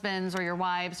your husband's or your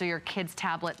wife's or your kid's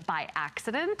tablet by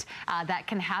accident. That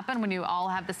can happen when you all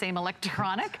have the same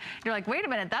electronic. You're like, wait a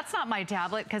minute, that's not my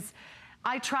tablet, because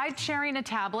I tried sharing a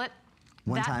tablet.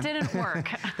 That didn't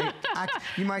work.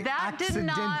 You might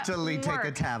accidentally take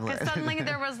a tablet. Because suddenly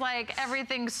there was like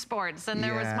everything sports, and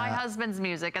there was my husband's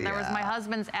music, and there was my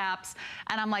husband's apps,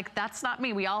 and I'm like, that's not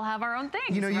me. We all have our own things.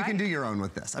 You know, you can do your own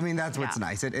with this. I mean, that's what's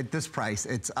nice. At this price,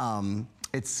 it's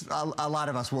a lot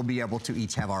of us will be able to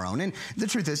each have our own. And the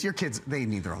truth is, your kids, they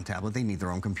need their own tablet, they need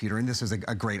their own computer, and this is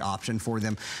a great option for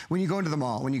them. When you go into the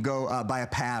mall, when you go buy a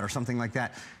pad or something like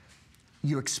that,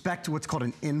 you expect what's called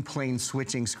an in-plane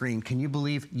switching screen. Can you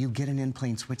believe you get an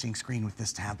in-plane switching screen with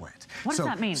this tablet? What does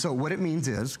that mean? So what it means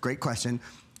is, great question,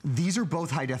 these are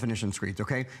both high-definition screens,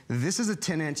 okay? This is a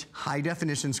 10-inch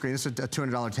high-definition screen. This is a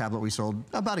 $200 tablet we sold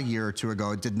about a year or two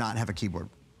ago. It did not have a keyboard.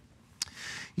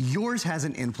 Yours has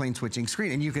an in-plane switching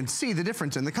screen, and you can see the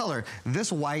difference in the color.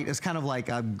 This white is kind of like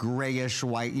a grayish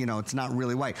white, you know, it's not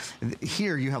really white.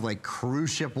 Here you have like cruise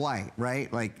ship white,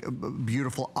 right? Like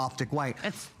beautiful optic white.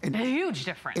 It's a huge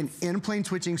difference. An in-plane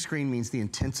switching screen means the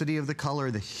intensity of the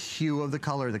color, the hue of the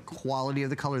color, the quality of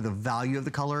the color, the value of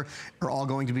the color are all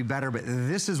going to be better, but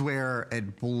this is where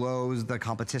it blows the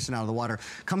competition out of the water.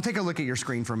 Come take a look at your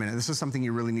screen for a minute. This is something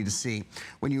you really need to see.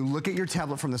 When you look at your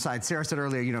tablet from the side, Sarah said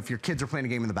earlier, you know, if your kids are playing a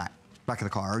game in the back of the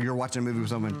car, or you're watching a movie with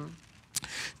someone.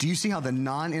 Do you see how the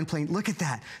non-in-plane, look at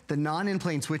that, the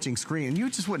non-in-plane switching screen, and you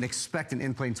just wouldn't expect an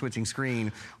in-plane switching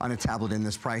screen on a tablet in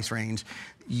this price range.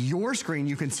 Your screen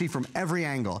you can see from every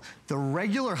angle. The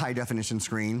regular high definition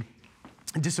screen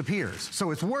disappears.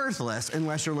 So it's worthless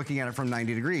unless you're looking at it from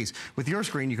 90 degrees. With your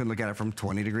screen, you can look at it from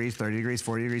 20 degrees, 30 degrees,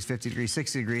 40 degrees, 50 degrees,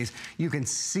 60 degrees. You can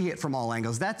see it from all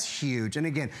angles. That's huge. And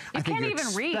again, I think you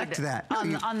expect that. You can't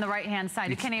even read on the right-hand side.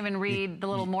 You can't even read the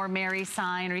little More Merry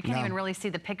sign, or you can't even really see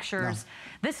the pictures.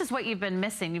 This is what you've been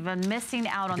missing. You've been missing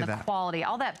out on the quality,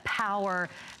 all that power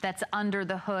that's under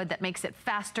the hood that makes it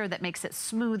faster, that makes it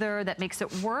smoother, that makes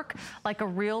it work like a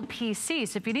real PC.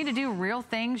 So if you need to do real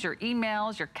things, your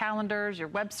emails, your calendars, your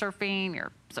web surfing,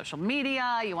 your social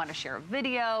media, you want to share a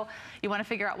video, you want to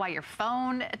figure out why your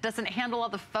phone doesn't handle all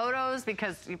the photos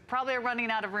because you probably are running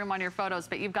out of room on your photos,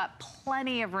 but you've got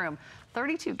plenty of room.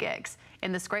 32 gigs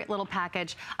in this great little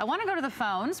package. I want to go to the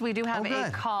phones. We do have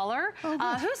a caller.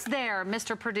 Who's there,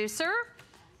 Mr. Producer?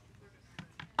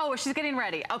 Oh, she's getting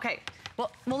ready. Okay.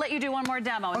 Well, we'll let you do one more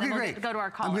demo, and then we'll go to our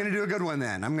caller. I'm going to do a good one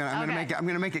then. I'm going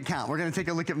to make it count. We're going to take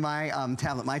a look at my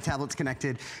tablet. My tablet's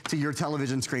connected to your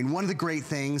television screen. One of the great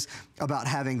things about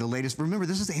having the latest, remember,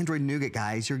 this is Android Nougat,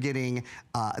 guys. You're getting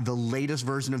the latest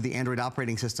version of the Android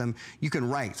operating system. You can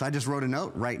write. So I just wrote a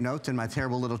note, write notes in my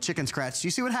terrible little chicken scratch. Do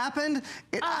you see what happened?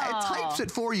 It types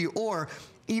it for you, or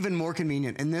even more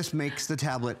convenient, and this makes the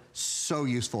tablet so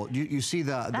useful. You see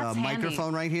the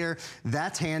microphone right here?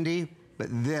 That's handy. But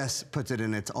this puts it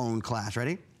in its own class.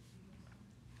 Ready?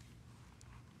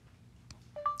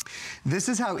 This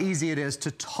is how easy it is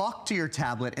to talk to your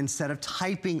tablet instead of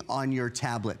typing on your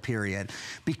tablet, period.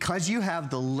 Because you have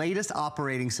the latest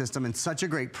operating system and such a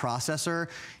great processor,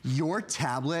 your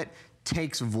tablet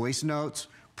takes voice notes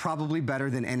probably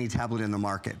better than any tablet in the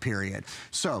market, period.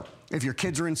 So if your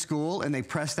kids are in school and they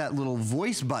press that little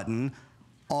voice button,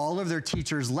 all of their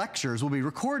teachers' lectures will be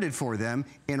recorded for them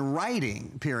in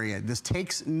writing, period. This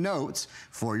takes notes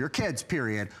for your kids,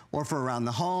 period. Or for around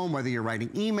the home, whether you're writing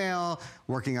email,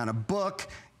 working on a book,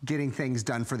 getting things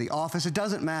done for the office, it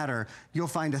doesn't matter. You'll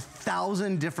find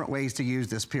 1,000 different ways to use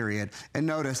this, period. And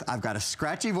notice, I've got a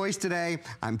scratchy voice today,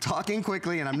 I'm talking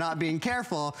quickly, and I'm not being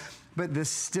careful, but this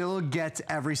still gets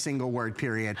every single word,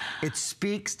 period. It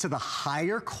speaks to the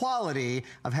higher quality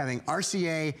of having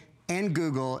RCA and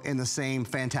Google in the same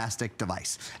fantastic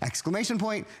device. Exclamation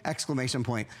point, exclamation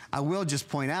point. I will just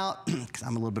point out, because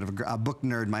I'm a little bit of a book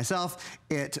nerd myself,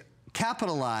 it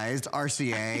capitalized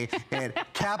RCA, it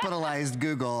capitalized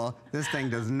Google. This thing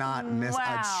does not miss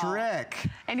a trick.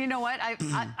 And you know what?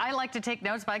 I like to take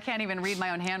notes, but I can't even read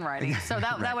my own handwriting. So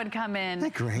that would come in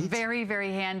very,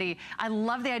 very handy. I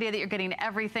love the idea that you're getting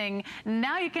everything.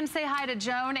 Now you can say hi to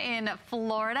Joan in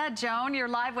Florida. Joan, you're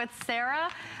live with Sarah.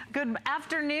 Good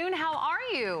afternoon. How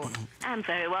are you? I'm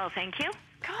very well, thank you.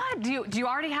 Good. Do you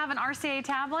already have an RCA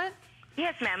tablet?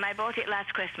 Yes, ma'am. I bought it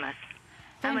last Christmas.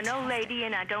 Fantastic. I'm an old lady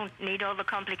and I don't need all the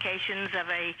complications of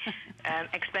a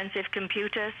expensive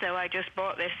computer, so I just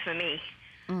bought this for me.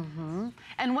 Mm-hmm.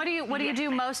 And what do you do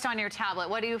most on your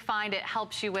tablet? What do you find it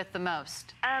helps you with the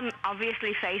most?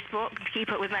 Obviously Facebook, to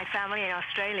keep up with my family in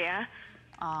Australia.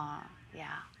 Yeah.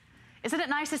 Isn't it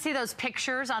nice to see those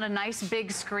pictures on a nice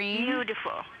big screen?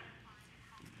 Beautiful.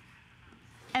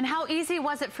 And how easy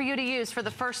was it for you to use for the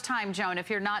first time, Joan, if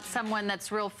you're not someone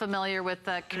that's real familiar with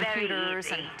computers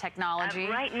and technology?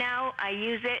 Right now, I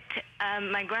use it.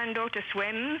 My granddaughter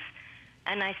swims,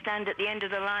 and I stand at the end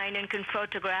of the line and can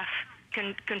photograph,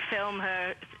 can film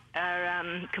her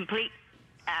complete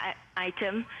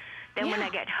item. Then when I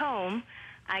get home,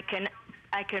 I can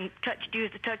use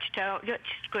the touch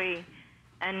screen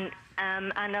and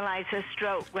analyze her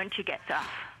stroke when she gets off.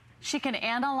 She can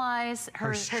analyze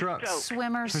her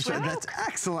swimmer's stroke. That's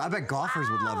excellent. I bet golfers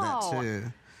would love that too.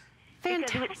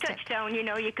 Fantastic. Because with touchdown, you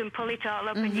know, you can pull it all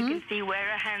up and you can see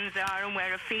where her hands are and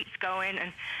where her feet's going,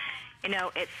 and you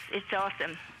know, it's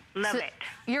awesome. Love it.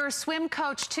 You're a swim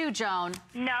coach too, Joan.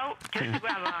 No, just a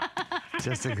grandma.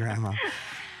 Just a grandma.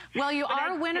 Well, you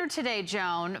are a winner today,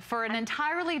 Joan, for an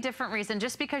entirely different reason.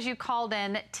 Just because you called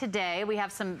in today, we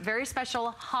have some very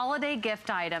special holiday gift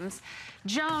items.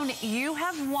 Joan, you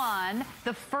have won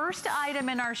the first item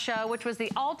in our show, which was the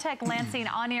Alltech Lansing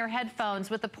on-ear headphones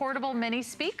with the portable mini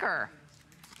speaker.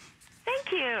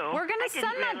 Thank you. We're going to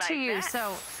send that to you,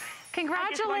 so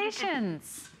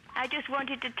congratulations. I just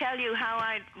wanted to tell you how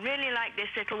I really like this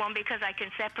little one because I can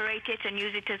separate it and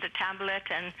use it as a tablet,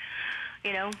 and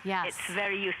you know, it's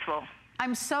very useful.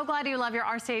 I'm so glad you love your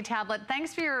RCA tablet.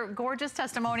 Thanks for your gorgeous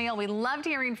testimonial. We loved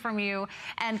hearing from you.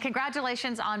 And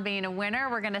congratulations on being a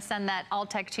winner. We're going to send that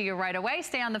Alltech to you right away.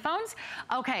 Stay on the phones.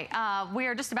 Okay, we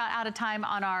are just about out of time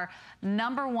on our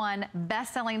 #1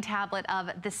 best-selling tablet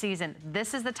of the season.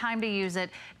 This is the time to use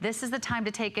it. This is the time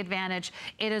to take advantage.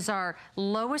 It is our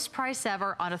lowest price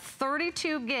ever on a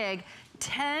 32 gig,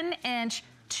 10-inch,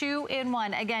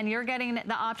 2-in-1. Again, you're getting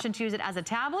the option to use it as a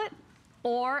tablet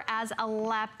or as a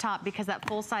laptop because that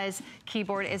full-size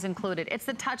keyboard is included. It's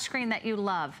the touchscreen that you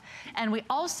love. And we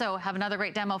also have another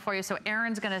great demo for you, so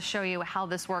Aaron's gonna show you how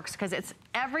this works because it's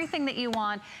everything that you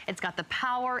want. It's got the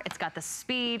power, it's got the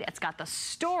speed, it's got the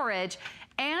storage,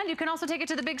 and you can also take it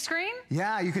to the big screen?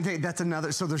 Yeah, you can take, that's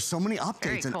another, so there's so many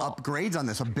updates and upgrades on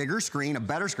this. A bigger screen, a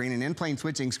better screen, an in-plane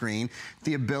switching screen,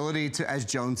 the ability to, as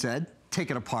Joan said, take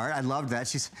it apart. I loved that.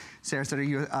 Sarah said, are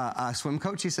you a swim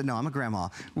coach? She said, no, I'm a grandma,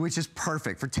 which is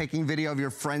perfect for taking video of your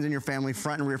friends and your family,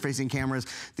 front and rear facing cameras.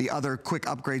 The other quick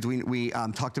upgrades, we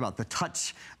talked about the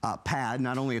touch pad,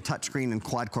 not only a touch screen and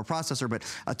quad core processor, but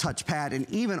a touch pad and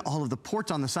even all of the ports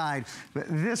on the side. But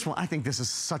this one, I think this is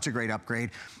such a great upgrade.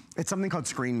 it's something called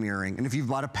screen mirroring. And if you've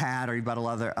bought a pad or you've bought a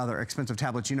lot of other expensive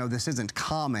tablets, you know this isn't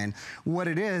common. What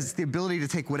it is, the ability to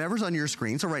take whatever's on your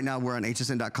screen. So right now we're on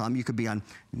hsn.com. You could be on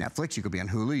Netflix, you could be on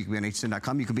Hulu, you could be on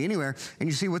hsn.com, you could be anywhere. And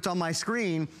you see what's on my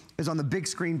screen is on the big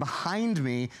screen behind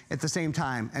me at the same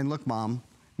time. And look, Mom,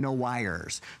 no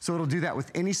wires. So it'll do that with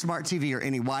any smart TV or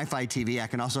any Wi-Fi TV. I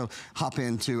can also hop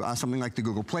into something like the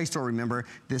Google Play Store. Remember,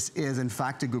 this is in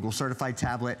fact a Google certified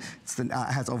tablet. It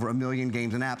has over 1 million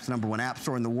games and apps, #1 app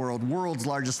store in the world, world's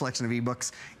largest selection of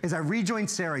ebooks. As I rejoin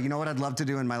Sarah, you know what I'd love to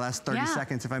do in my last 30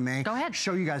 seconds, if I may? Go ahead.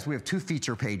 Show you guys, we have 2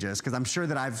 feature pages, because I'm sure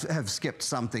that I have skipped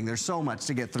something. There's so much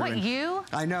to get through. What, you?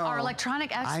 I know. Our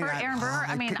electronic expert, Aaron Berger?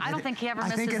 I mean, I don't think he ever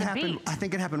misses a beat. I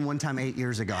think it happened one time 8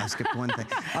 years ago. I skipped one thing.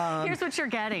 Here's what you're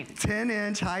getting.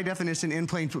 10-inch high definition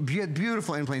in-plane,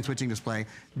 beautiful in-plane switching display,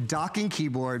 docking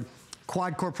keyboard,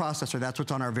 quad-core processor. That's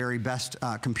what's on our very best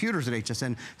computers at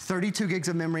HSN. 32 gigs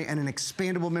of memory and an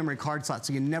expandable memory card slot,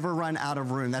 so you never run out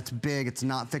of room. That's big. It's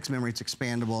not fixed memory. It's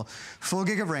expandable. Full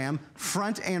gig of RAM,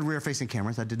 front and rear-facing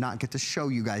cameras. I did not get to show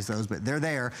you guys those, but they're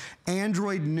there.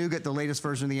 Android Nougat, the latest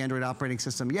version of the Android operating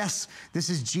system. Yes, this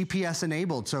is GPS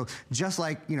enabled. So just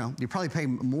like, you know, you probably pay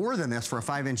more than this for a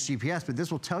 5-inch GPS, but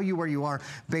this will tell you where you are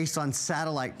based on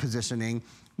satellite positioning.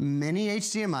 Mini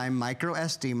HDMI, micro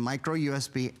SD, micro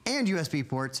USB, and USB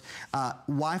ports,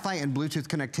 Wi-Fi and Bluetooth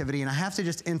connectivity. And I have to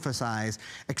just emphasize,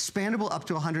 expandable up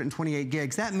to 128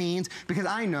 gigs. That means, because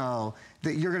I know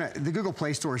that the Google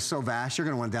Play Store is so vast, you're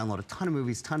gonna wanna download a ton of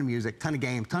movies, ton of music, ton of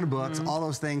games, ton of books, all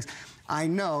those things. I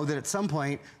know that at some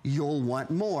point, you'll want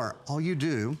more. All you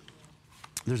do,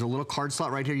 there's a little card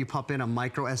slot right here. You pop in a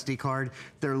micro SD card.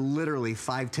 They're literally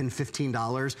 $5, $10,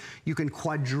 $15. You can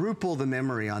quadruple the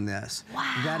memory on this.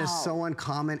 Wow. That is so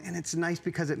uncommon, and it's nice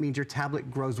because it means your tablet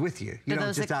grows with you. You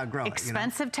don't just outgrow it.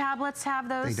 Expensive tablets have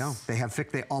those? They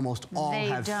don't. They almost all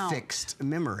have fixed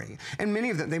memory. And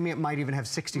many of them, they might even have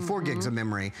 64 gigs of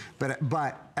memory.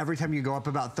 But every time you go up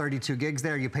about 32 gigs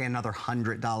there, you pay another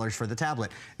 $100 for the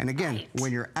tablet. And again,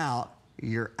 when you're out,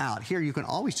 you're out. Here, you can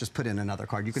always just put in another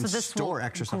card. You can store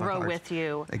extra stuff on cards. Grow with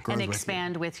you and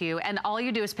expand with you. And all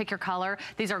you do is pick your color.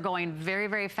 These are going very,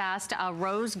 very fast.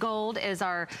 Rose gold is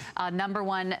our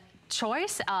 #1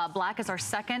 choice. Black is our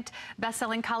second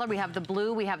best-selling color. We have the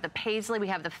blue, we have the paisley, we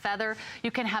have the feather.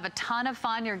 You can have a ton of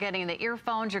fun. You're getting the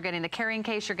earphones, you're getting the carrying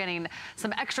case, you're getting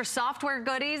some extra software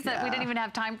goodies that we didn't even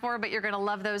have time for, but you're gonna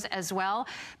love those as well.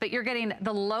 But you're getting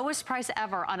the lowest price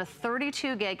ever on a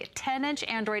 32 gig, 10-inch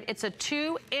Android. It's a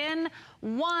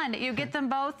 2-in-1. You get them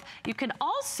both. You can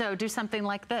also do something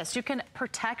like this. You can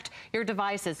protect your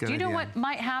devices. Do you know what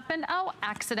might happen? Oh,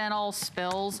 accidental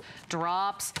spills,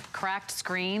 drops, cracked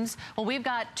screens. Well, we've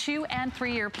got 2- and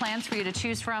 3-year plans for you to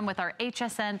choose from with our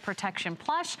HSN Protection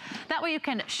Plus. That way you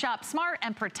can shop smart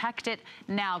and protect it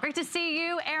now. Great to see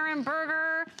you, Aaron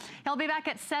Berger. He'll be back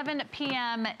at 7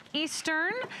 p.m.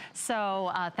 Eastern.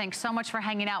 So thanks so much for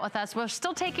hanging out with us. We're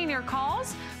still taking your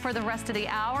calls for the rest of the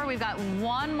hour. We've got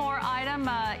one more item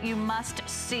you must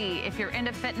see. If you're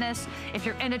into fitness, if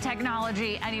you're into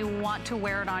technology, and you want to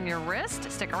wear it on your wrist,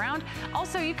 stick around.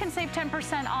 Also, you can save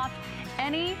 10% off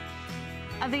any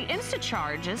of the Insta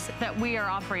charges that we are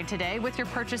offering today with your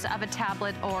purchase of a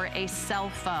tablet or a cell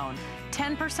phone.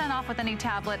 10% off with any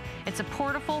tablet. It's a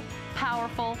portable,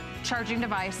 powerful charging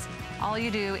device. All you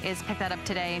do is pick that up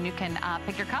today and you can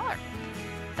pick your color.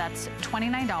 That's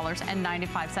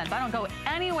 $29.95. I don't go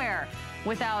anywhere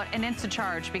without an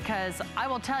Instacharge because I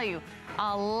will tell you,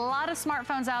 a lot of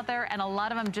smartphones out there and a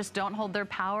lot of them just don't hold their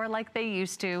power like they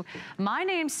used to. My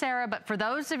name's Sarah, but for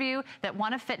those of you that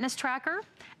want a fitness tracker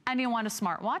and you want a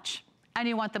smartwatch and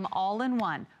you want them all in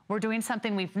one, we're doing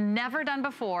something we've never done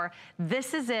before.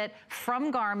 This is it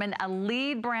from Garmin, a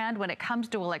lead brand when it comes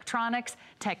to electronics,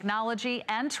 technology,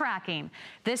 and tracking.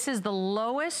 This is the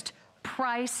lowest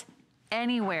price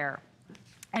anywhere.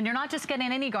 And you're not just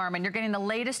getting any Garmin, you're getting the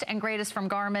latest and greatest from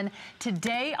Garmin.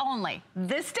 Today only,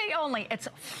 this day only, it's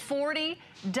 $40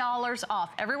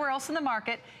 off. Everywhere else in the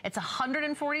market, it's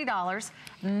 $140.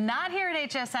 Not here at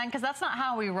HSN, because that's not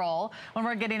how we roll when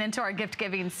we're getting into our gift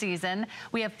giving season.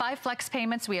 We have 5 flex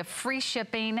payments, we have free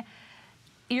shipping.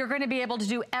 You're going to be able to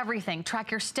do everything. Track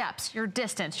your steps, your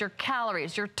distance, your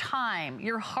calories, your time,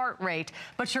 your heart rate.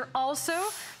 But you're also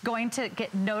going to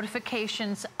get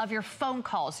notifications of your phone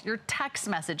calls, your text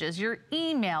messages, your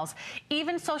emails,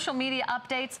 even social media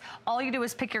updates. All you do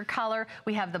is pick your color.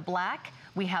 We have the black,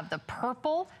 we have the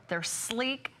purple. They're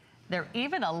sleek. They're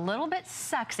even a little bit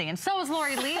sexy, and so is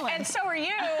Lori Leland. And so are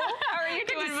you. How are you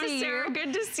Good doing, to see Miss Sarah? you.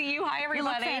 Good to see you. Hi, everybody.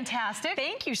 You look fantastic.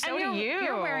 Thank you. So and do you.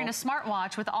 You're wearing a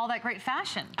smartwatch with all that great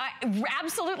fashion.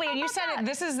 Absolutely. And you said it.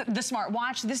 This is the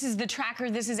smartwatch. This is the tracker.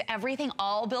 This is everything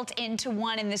all built into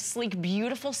one in this sleek,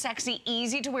 beautiful, sexy,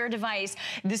 easy to wear device.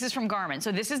 This is from Garmin.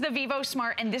 So this is the Vivo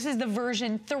Smart, and this is the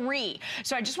version 3.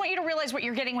 So I just want you to realize what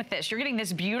you're getting with this. You're getting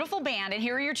this beautiful band, and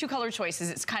here are your 2 color choices.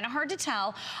 It's kind of hard to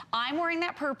tell. I'm wearing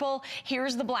that purple.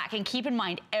 Here's the black. And keep in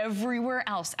mind, everywhere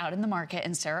else out in the market,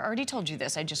 and Sarah already told you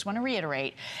this, I just want to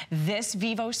reiterate, this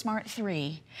Vivo Smart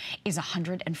 3 is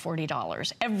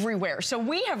 $140 everywhere. So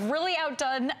we have really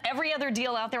outdone every other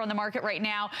deal out there on the market right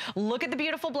now. Look at the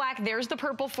beautiful black. There's the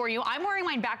purple for you. I'm wearing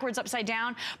mine backwards upside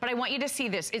down, but I want you to see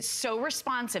this. It's so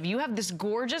responsive. You have this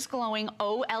gorgeous glowing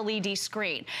OLED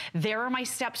screen. There are my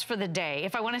steps for the day.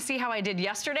 If I want to see how I did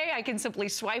yesterday, I can simply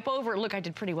swipe over. Look, I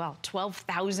did pretty well.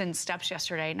 12,000 steps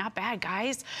yesterday. Not bad,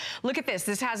 guys. Look at this.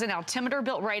 This has an altimeter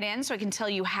built right in, so I can tell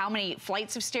you how many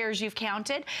flights of stairs you've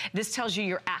counted. This tells you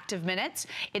your active minutes.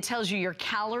 It tells you your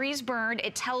calories burned.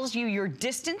 It tells you your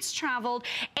distance traveled,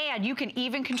 and you can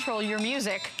even control your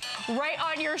music right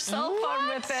on your cell phone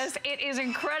with this. It is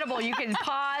incredible. You can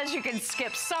pause, you can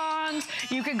skip songs,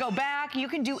 you can go back, you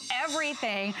can do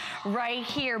everything right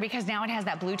here because now it has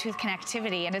that Bluetooth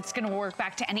connectivity, and it's going to work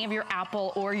back to any of your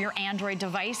Apple or your Android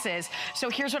devices. So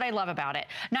here's what I love about it.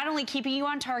 Not only keeping you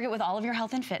on target with all of your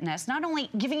health and fitness, not only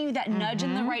giving you that nudge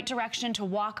in the right direction to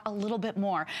walk a little bit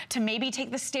more, to maybe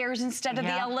take the stairs instead of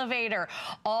the elevator,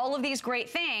 all of these great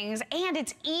things, and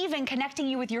it's even connecting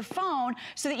you with your phone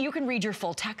so that you can read your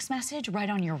full text message right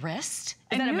on your wrist.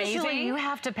 Isn't that amazing? Usually you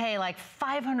have to pay like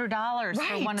 $500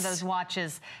 for one of those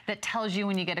watches that tells you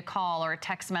when you get a call or a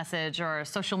text message or a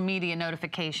social media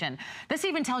notification. This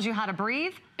even tells you how to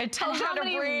breathe. It tells you how to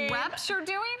breathe. How many reps you're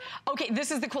doing? Okay,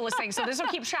 this is the coolest thing. So this will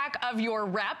keep track of your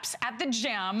reps at the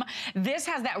gym. This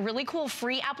has that really cool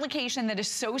free application that is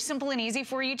so simple and easy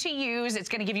for you to use. It's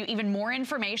going to give you even more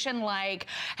information like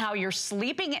how you're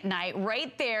sleeping at night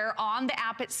right there on the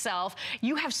app itself.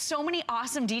 You have so many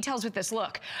awesome details with this.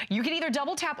 Look, you can either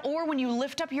double tap, or when you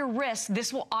lift up your wrist,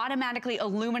 this will automatically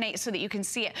illuminate so that you can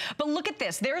see it. But look at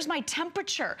this. There's my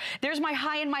temperature. There's my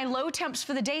high and my low temps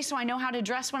for the day, so I know how to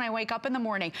dress when I wake up in the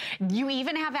morning. You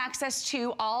even have access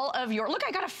to all of your, look,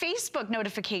 I got a Facebook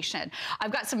notification.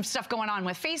 I've got some stuff going on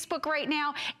with Facebook right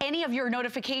now. Any of your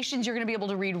notifications you're going to be able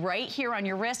to read right here on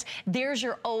your wrist. There's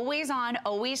your always on,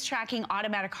 always tracking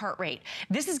automatic heart rate.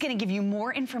 This is going to give you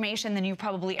more information than you've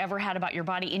probably ever had about your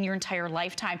body in your entire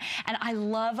lifetime. And I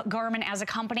love Garmin as a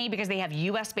company because they have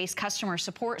US-based customer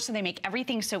support, so they make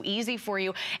everything so easy for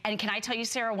you. And can I tell you,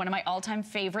 Sarah, one of my all-time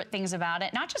favorite things about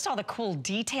it, not just all the cool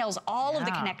details, all of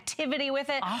the connectivity with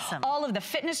it, all of the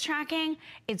fitness tracking,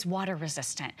 it's water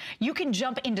resistant. You can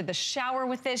jump into the shower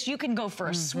with this. You can go for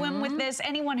a swim with this.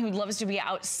 Anyone who loves to be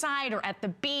outside or at the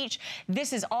beach,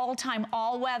 this is all time,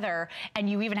 all weather, and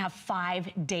you even have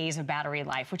 5 days of battery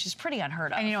life, which is pretty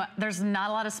unheard of. And you know what? There's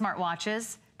not a lot of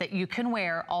smartwatches that you can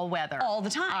wear all weather. All the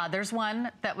time. There's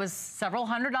one that was several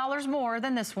 $100s more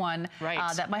than this one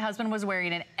that my husband was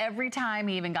wearing, and every time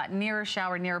he even got near a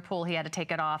shower, near a pool, he had to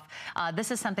take it off.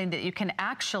 This is something that you can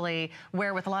actually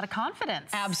wear with a lot of confidence.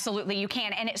 Absolutely, you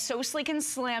can, and it's so sleek and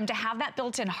slim. To have that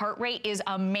built-in heart rate is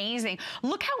amazing.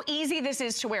 Look how easy this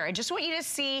is to wear. I just want you to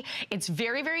see, it's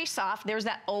very, very soft. There's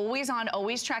that always on,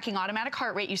 always tracking automatic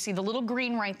heart rate. You see the little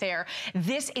green right there.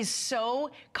 This is so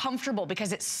comfortable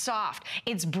because it's soft.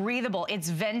 It's breathable, it's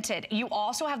vented. You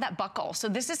also have that buckle. So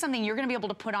this is something you're gonna be able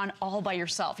to put on all by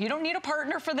yourself. You don't need a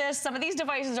partner for this. Some of these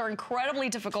devices are incredibly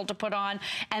difficult to put on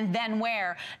and then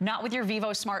wear. Not with your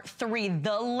Vivo Smart 3,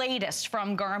 the latest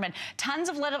from Garmin. Tons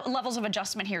of levels of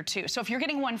adjustment here too. So if you're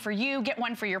getting one for you, get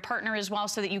one for your partner as well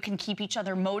so that you can keep each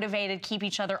other motivated, keep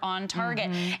each other on target.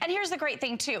 And here's the great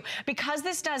thing too, because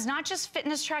this does not just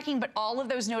fitness tracking, but all of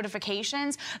those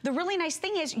notifications, the really nice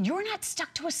thing is you're not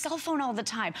stuck to a cell phone all the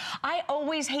time. I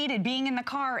always hated being in the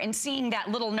car and seeing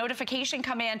that little notification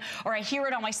come in, or I hear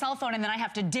it on my cell phone and then I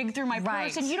have to dig through my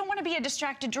purse, and you don't want to be a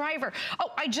distracted driver.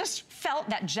 Oh, I just felt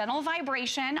that gentle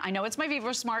vibration. I know it's my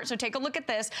Vivo Smart, so take a look at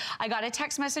this. I got a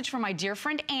text message from my dear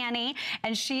friend Annie,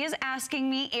 and she is asking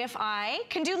me if I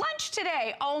can do lunch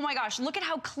today. Oh my gosh, look at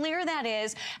how clear that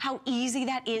is, how easy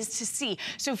that is to see.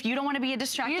 So if you don't want to be a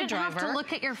distracted driver. You didn't have to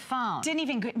look at your phone. Didn't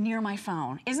even get near my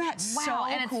phone. Isn't that so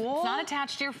cool? It's not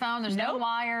attached to your phone. There's no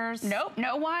wires. Nope,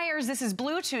 no wires. This is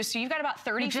Bluetooth, so you've got about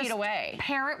 30 feet away.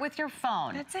 Pair it with your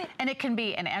phone. That's it. And it can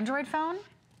be an Android phone.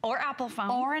 Or Apple phone.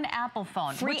 Or an Apple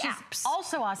phone. Free which apps. Is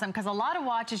also awesome because a lot of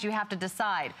watches you have to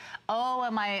decide, oh,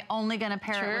 am I only going to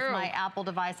pair it with my Apple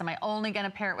device? Am I only going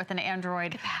to pair it with an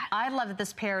Android? I love that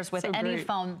this pairs with any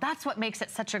phone. That's what makes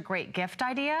it such a great gift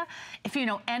idea. If you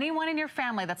know anyone in your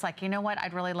family that's like, you know what,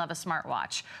 I'd really love a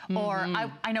smartwatch. Or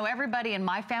I know everybody in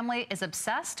my family is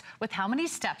obsessed with how many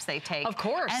steps they take. Of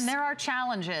course. And there are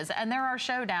challenges and there are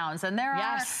showdowns and there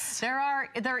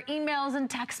are emails and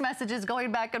text messages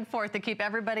going back and forth to keep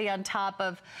everybody on top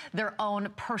of their own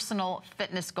personal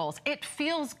fitness goals. It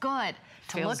feels good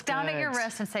to look down at your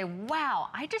wrist and say, wow,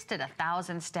 I just did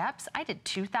 1,000 steps. I did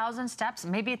 2,000 steps.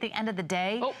 Maybe at the end of the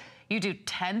day, you do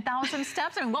 10,000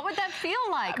 steps. I mean, what would that feel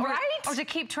like? Right? Or to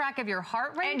keep track of your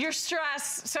heart rate. And your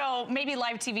stress. So maybe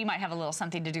live TV might have a little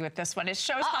something to do with this one. It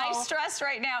shows high stress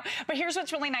right now. But here's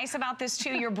what's really nice about this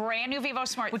too. Your brand new Vivo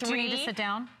Smart 3. Would you need to sit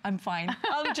down? I'm fine.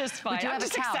 I'm just fine. I'm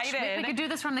just excited. We could do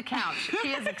this from the couch. She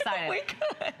is excited. We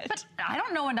could. But I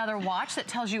don't know another watch that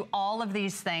tells you all of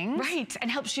these things. Right,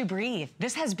 and helps you breathe.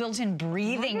 This has built-in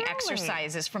breathing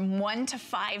exercises from 1 to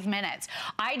 5 minutes.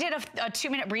 I did a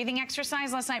 2-minute breathing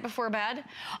exercise last night before bed.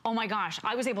 Oh my gosh,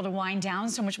 I was able to wind down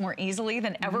so much more easily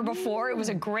than ever before. It was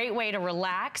a great way to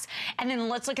relax. And then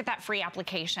let's look at that free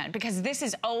application because this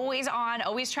is always on,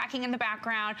 always tracking in the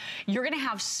background. You're gonna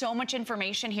have so much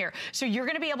information here. So you're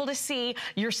gonna be able to see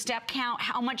your step count,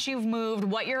 how much you've moved,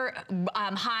 what your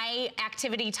high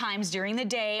activity times during the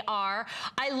day are.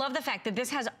 I love the fact that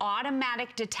this has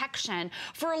automatic detection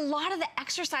for a lot of the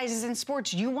exercises in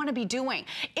sports you wanna be doing.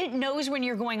 It knows when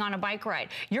you're going on a bike ride.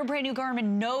 Your brand new Garmin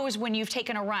knows when you've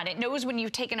taken a run. It knows when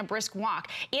you've taken a brisk walk.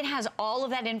 It has all of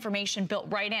that information built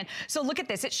right in. So look at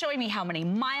this. It's showing me how many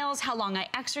miles, how long I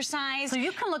exercise. So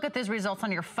you can look at these results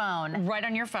on your phone. Right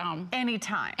on your phone.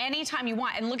 Anytime. Anytime you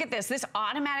want. And look at this. This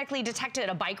automatically detected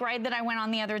a bike ride that I went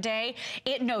on the other day.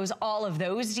 It knows all of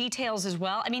those details as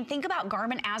well. I mean, think about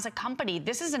Garmin as a company.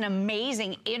 This is an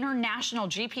amazing international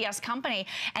GPS company,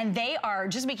 and they are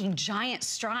just making giant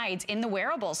strides in the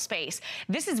wearable space.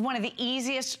 This is one of the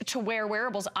easiest to wear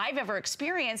wearables I've ever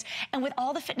experienced, and with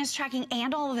all the fitness tracking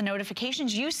and all of the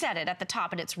notifications, you said it at the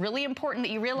top, and it's really important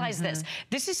that you realize this.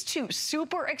 This is 2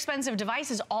 super expensive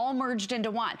devices all merged into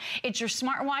one. It's your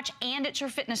smartwatch and it's your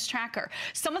fitness tracker.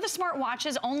 Some of the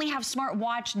smartwatches only have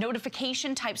smartwatch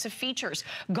notification types of features.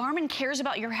 Garmin cares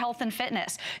about your health and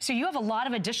fitness, so you have a lot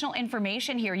of additional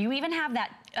information here. You even have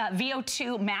that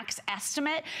VO2 max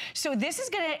estimate. So this is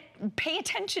gonna pay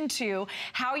attention to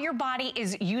how your body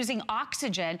is using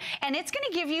oxygen, and it's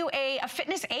gonna give you a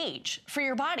fitness age for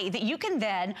your body that you can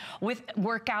then, with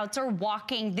workouts or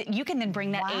walking, that you can then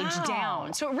bring that age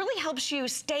down. So it really helps you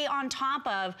stay on top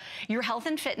of your health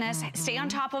and fitness, stay on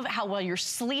top of how well you're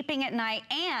sleeping at night,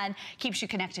 and keeps you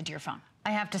connected to your phone. I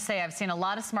have to say, I've seen a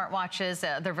lot of smartwatches.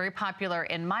 They're very popular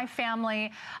in my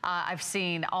family. I've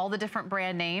seen all the different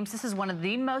brand names. This is one of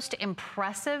the most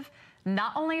impressive,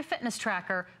 not only a fitness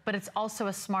tracker, but it's also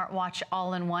a smartwatch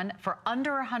all-in-one for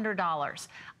under $100.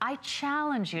 I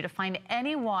challenge you to find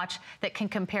any watch that can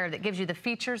compare, that gives you the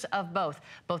features of both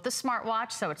the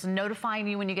smartwatch, so it's notifying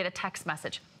you when you get a text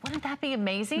message. Wouldn't that be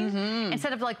amazing?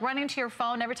 Instead of like running to your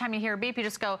phone every time you hear a beep, you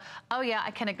just go, oh yeah,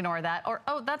 I can ignore that. Or,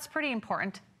 oh, that's pretty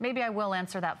important. Maybe I will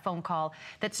answer that phone call.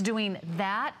 That's doing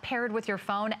that paired with your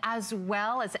phone, as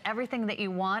well as everything that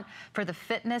you want for the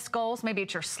fitness goals. Maybe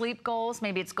it's your sleep goals.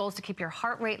 Maybe it's goals to keep your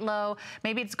heart rate low.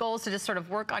 Maybe it's goals to just sort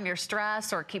of work on your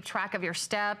stress or keep track of your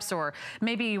steps. Or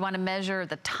maybe you want to measure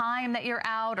the time that you're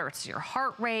out, or it's your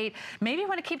heart rate. Maybe you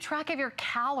want to keep track of your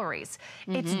calories.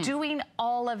 It's doing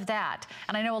all of that.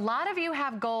 And I know a lot of you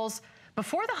have goals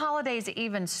before the holidays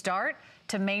even start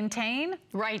to maintain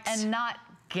and not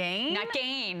gain. Not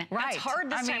gain. Right. That's hard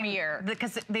this time of year.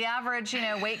 Because the average,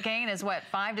 weight gain is what,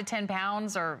 5 to 10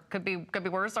 pounds, or could be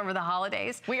worse over the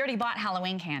holidays. We already bought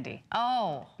Halloween candy.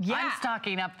 Oh, yeah. I'm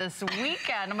stocking up this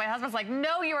weekend. And my husband's like,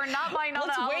 no, you are not buying all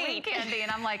the Halloween candy.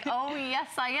 And I'm like, oh,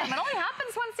 yes, I am. It only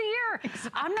happens once a year.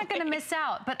 Exactly. I'm not going to miss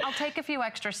out, but I'll take a few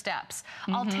extra steps.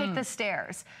 I'll take the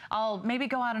stairs. I'll maybe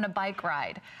go out on a bike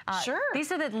ride. Sure.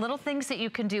 These are the little things that you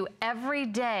can do every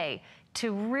day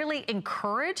to really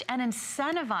encourage and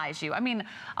incentivize you. I mean,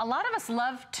 a lot of us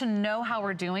love to know how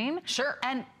we're doing. Sure.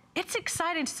 And it's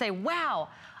exciting to say, wow,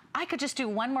 I could just do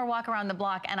one more walk around the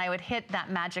block and I would hit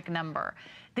that magic number.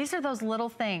 These are those little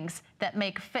things that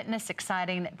make fitness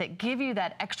exciting, that give you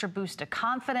that extra boost of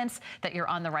confidence that you're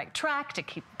on the right track, to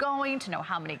keep going, to know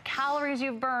how many calories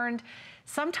you've burned.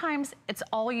 Sometimes it's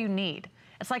all you need.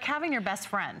 It's like having your best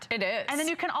friend. It is. And then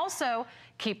you can also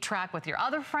keep track with your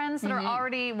other friends that are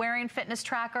already wearing fitness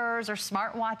trackers or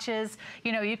smartwatches.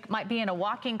 You know, you might be in a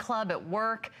walking club at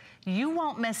work. You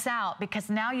won't miss out because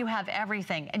now you have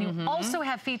everything. And you also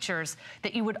have features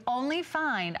that you would only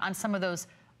find on some of those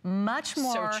much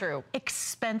more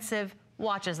expensive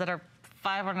watches that are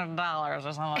 $500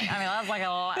 or something. I mean, that's like a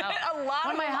lot.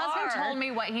 When my husband told me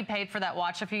what he paid for that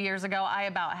watch a few years ago, I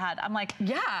about had, I'm like,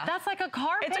 yeah, that's like a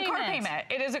car payment. It's a car payment.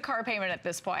 It is a car payment at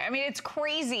this point. I mean, it's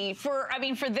crazy. For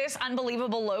this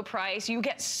unbelievable low price, you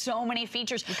get so many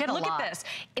features. You get a lot. Look at this.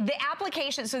 The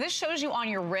application, so this shows you on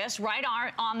your wrist, right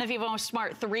on the Vivo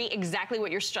Smart 3, exactly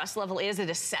what your stress level is. It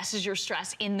assesses your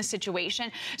stress in the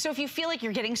situation. So if you feel like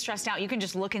you're getting stressed out, you can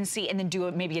just look and see and then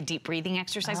do maybe a deep breathing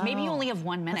exercise. Maybe you only have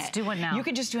 1 minute. Let's do one now. You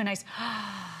could just do a nice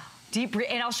deep breath,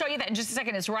 and I'll show you that in just a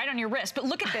second. It's right on your wrist. But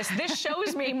look at this. This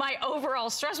shows me my overall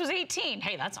stress was 18.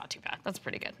 Hey, that's not too bad. That's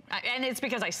pretty good. And it's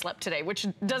because I slept today, which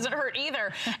doesn't hurt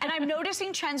either. And I'm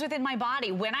noticing trends within my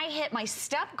body. When I hit my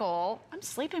step goal, I'm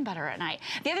sleeping better at night.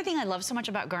 The other thing I love so much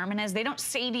about Garmin is they don't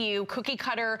say to you, cookie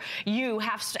cutter, you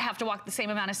have to walk the same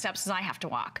amount of steps as I have to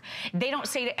walk. They don't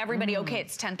say to everybody, okay,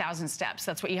 it's 10,000 steps.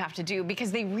 That's what you have to do,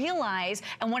 because they realize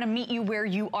and want to meet you where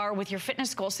you are with your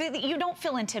fitness goals so that you don't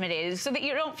feel intimidated, so that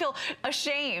you don't feel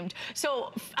ashamed.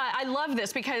 So I love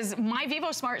this because my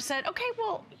Vivo Smart said, okay,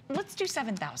 well, let's do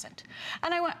 7,000.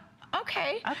 And I went,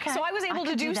 okay. So I was able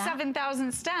to do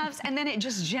 7,000 steps, and then it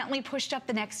just gently pushed up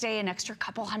the next day an extra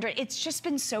couple hundred. It's just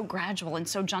been so gradual and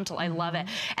so gentle. I love it.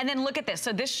 And then look at this.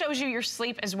 So this shows you your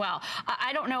sleep as well.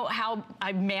 I don't know how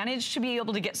I managed to be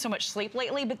able to get so much sleep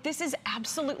lately, but this is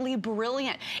absolutely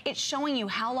brilliant. It's showing you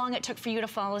how long it took for you to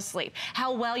fall asleep,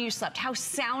 how well you slept, how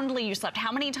soundly you slept,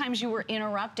 how many times you were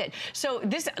interrupted. So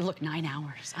this, look, 9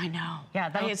 hours. I know. Yeah,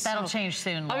 that'll change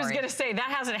soon, Lori. I was going to say, that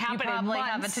hasn't happened in months. You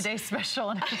probably have a Today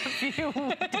Special in a few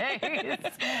days.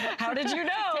 How did you know?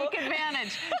 Take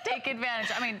advantage. Take advantage.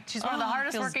 I mean, she's one of the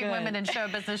hardest working women in show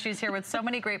business. She's here with so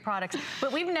many great products,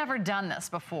 but we've never done this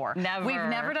before. Never. We've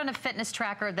never done a fitness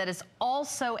tracker that is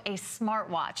also a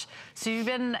smartwatch. So you've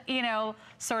been, you know,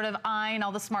 sort of eyeing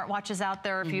all the smartwatches out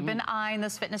there. If you've been eyeing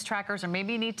those fitness trackers, or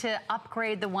maybe you need to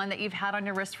upgrade the one that you've had on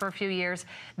your wrist for a few years,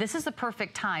 this is the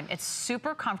perfect time. It's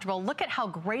super comfortable. Look at how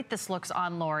great this looks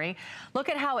on Lori. Look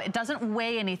at how it doesn't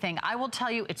weigh anything. I will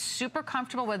tell you, it's super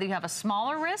comfortable whether you have a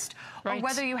smaller wrist or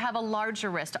whether you have a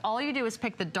larger wrist. All you do is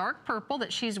pick the dark purple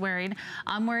that she's wearing.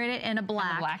 I'm wearing it in a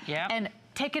black. And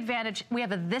take advantage. We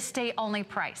have a this day only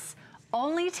price.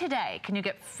 Only today can you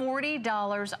get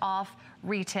 $40 off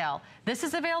retail. This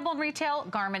is available in retail.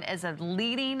 Garmin is a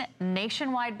leading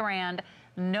nationwide brand.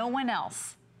 No one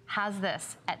else has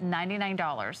this at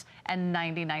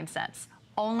 $99.99.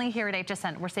 Only here at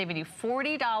HSN. We're saving you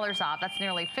 $40 off. That's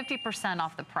nearly 50%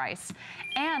 off the price.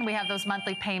 And we have those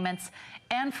monthly payments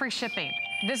and free shipping.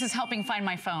 This is helping find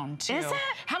my phone, too. Is it?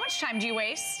 How much time do you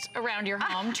waste around your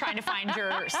home trying to find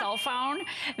your cell phone?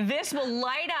 This will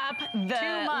light up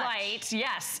the light.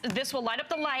 Yes, this will light up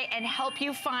the light and help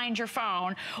you find your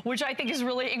phone, which I think is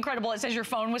really incredible. It says your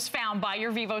phone was found by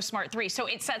your Vivo Smart 3. So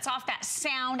it sets off that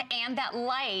sound and that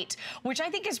light, which I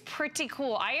think is pretty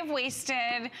cool. I have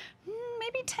wasted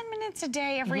maybe 10 minutes a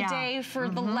day every day for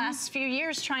the last few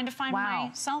years trying to find my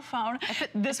cell phone.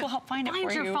 This will help find it for you.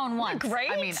 Find your phone once.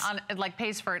 Great. I mean, it like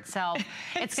pays for itself.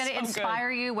 It's going to inspire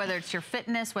you, whether it's your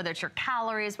fitness, whether it's your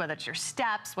calories, whether it's your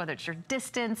steps, whether it's your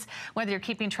distance, whether you're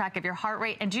keeping track of your heart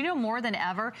rate. And do you know, more than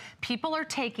ever, people are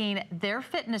taking their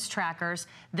fitness trackers,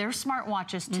 their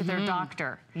smartwatches to their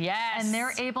doctor. Yes. And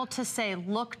they're able to say,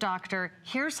 look, doctor,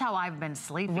 here's how I've been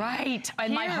sleeping. Right.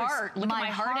 And my heart. Look at my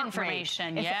heart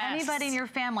information. If anybody in your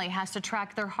family has to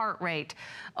track their heart rate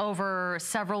over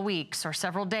several weeks or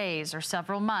several days or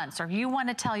several months, or you want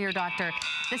to tell your doctor,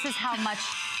 this is how much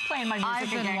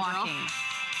I've been walking.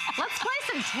 Let's play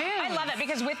some tunes. I love it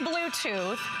because with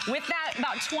Bluetooth, with that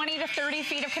about 20 to 30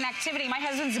 feet of connectivity, my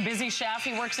husband's a busy chef.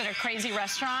 He works at a crazy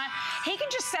restaurant. He can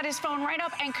just set his phone right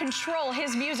up and control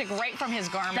his music right from his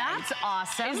Garmin. That's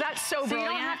awesome. Is that so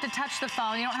brilliant? You don't have to touch the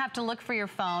phone. You don't have to look for your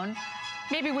phone.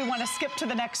 Maybe we want to skip to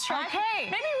the next track. Okay.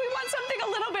 Maybe we want something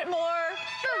a little bit more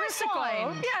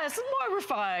bicycle. Yes, more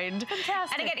refined.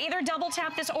 Fantastic. And again, either double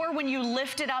tap this or when you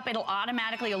lift it up, it'll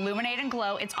automatically illuminate and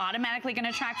glow. It's automatically going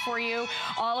to track for you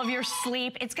all of your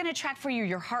sleep. It's going to track for you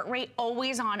your heart rate,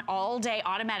 always on, all day,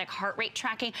 automatic heart rate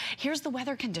tracking. Here's the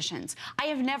weather conditions. I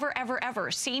have never, ever,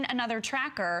 ever seen another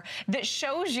tracker that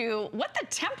shows you what the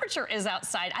temperature is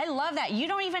outside. I love that. You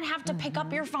don't even have to pick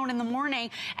up your phone in the morning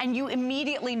and you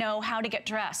immediately know how to get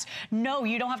dressed. No,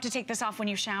 you don't have to take this off when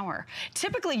you shower.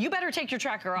 Typically, you better take your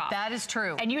tracker off. That is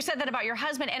true. And you said that about your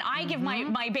husband, and I give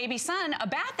my baby son a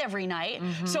bath every night,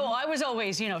 so I was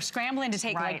always, you know, scrambling to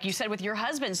take, like you said with your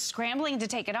husband, scrambling to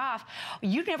take it off.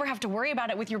 You never have to worry about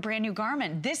it with your brand new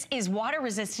Garmin. This is water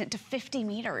resistant to 50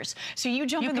 meters. So you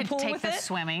jump in the pool with it.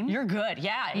 Swimming. You're good.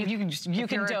 Yeah. You can you're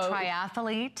a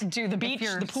triathlete, do the beach, if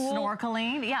you're the pool,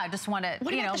 snorkeling. Yeah, just want to,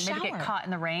 you know, maybe get caught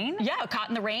in the rain. Yeah, caught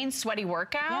in the rain, sweaty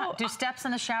workout. Yeah, do steps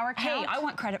in the shower count? Hey, I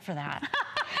want credit for that.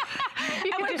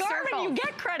 You and with Garmin, you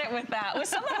get credit with that. With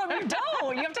some of them, you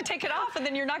don't. You have to take it off, and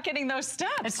then you're not getting those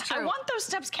steps. It's true. I want those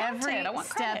steps counted. Every I want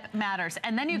step matters.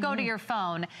 And then you go to your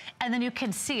phone, and then you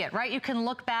can see it, right? You can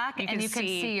look back, and you can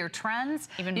see your trends.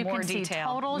 Even you more can detail.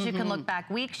 see totals. You can look back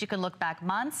weeks. You can look back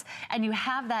months. And you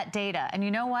have that data. And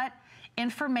you know what?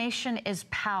 Information is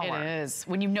power. It is.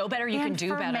 When you know better, you can do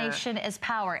better. Information is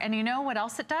power. And you know what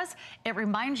else it does? It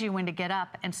reminds you when to get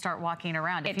up and start walking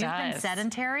around. If you've been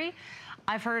sedentary,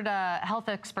 I've heard a health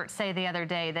expert say the other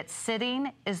day that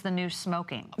sitting is the new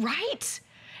smoking. Right.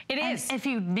 It is. If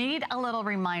you need a little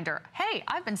reminder, hey,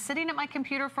 I've been sitting at my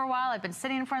computer for a while, I've been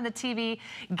sitting in front of the TV,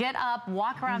 get up,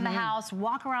 walk around the house,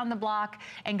 walk around the block,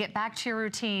 and get back to your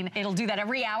routine. It'll do that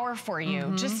every hour for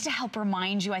you, just to help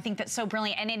remind you. I think that's so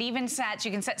brilliant. And it even sets,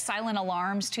 you can set silent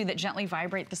alarms too that gently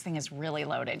vibrate. This thing is really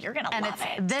loaded. You're gonna love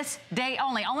it. This day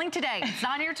only today. It's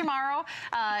not here tomorrow.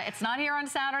 It's not here on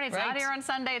Saturday. It's not here on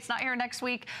Sunday. It's not here next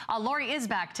week. Lori is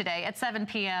back today at 7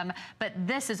 p.m., but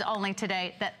this is only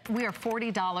today that we are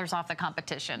 $40 off the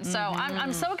competition. So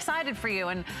I'm so excited for you,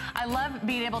 and I love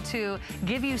being able to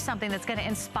give you something that's going to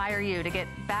inspire you to get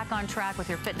back on track with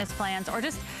your fitness plans, or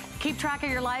just keep track of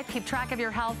your life, keep track of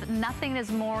your health. Nothing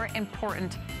is more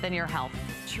important than your health.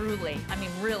 Truly. I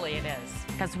mean, really it is.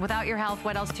 Because without your health,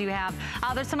 what else do you have?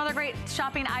 There's some other great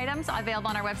shopping items available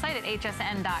on our website at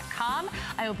hsn.com.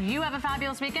 I hope you have a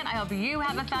fabulous weekend. I hope you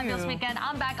have a fabulous weekend.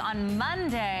 I'm back on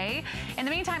Monday. In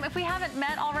the meantime, if we haven't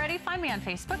met already, find me on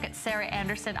Facebook at Sarah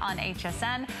Anderson on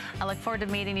HSN. I look forward to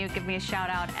meeting you. Give me a shout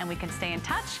out and we can stay in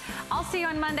touch. I'll see you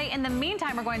on Monday. In the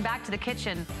meantime, we're going back to the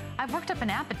kitchen. I've worked up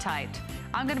an appetite.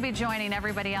 I'm going to be joining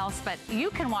everybody else, but you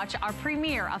can watch our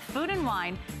premiere of Food and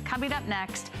Wine coming up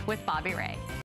next with Bobby Ray.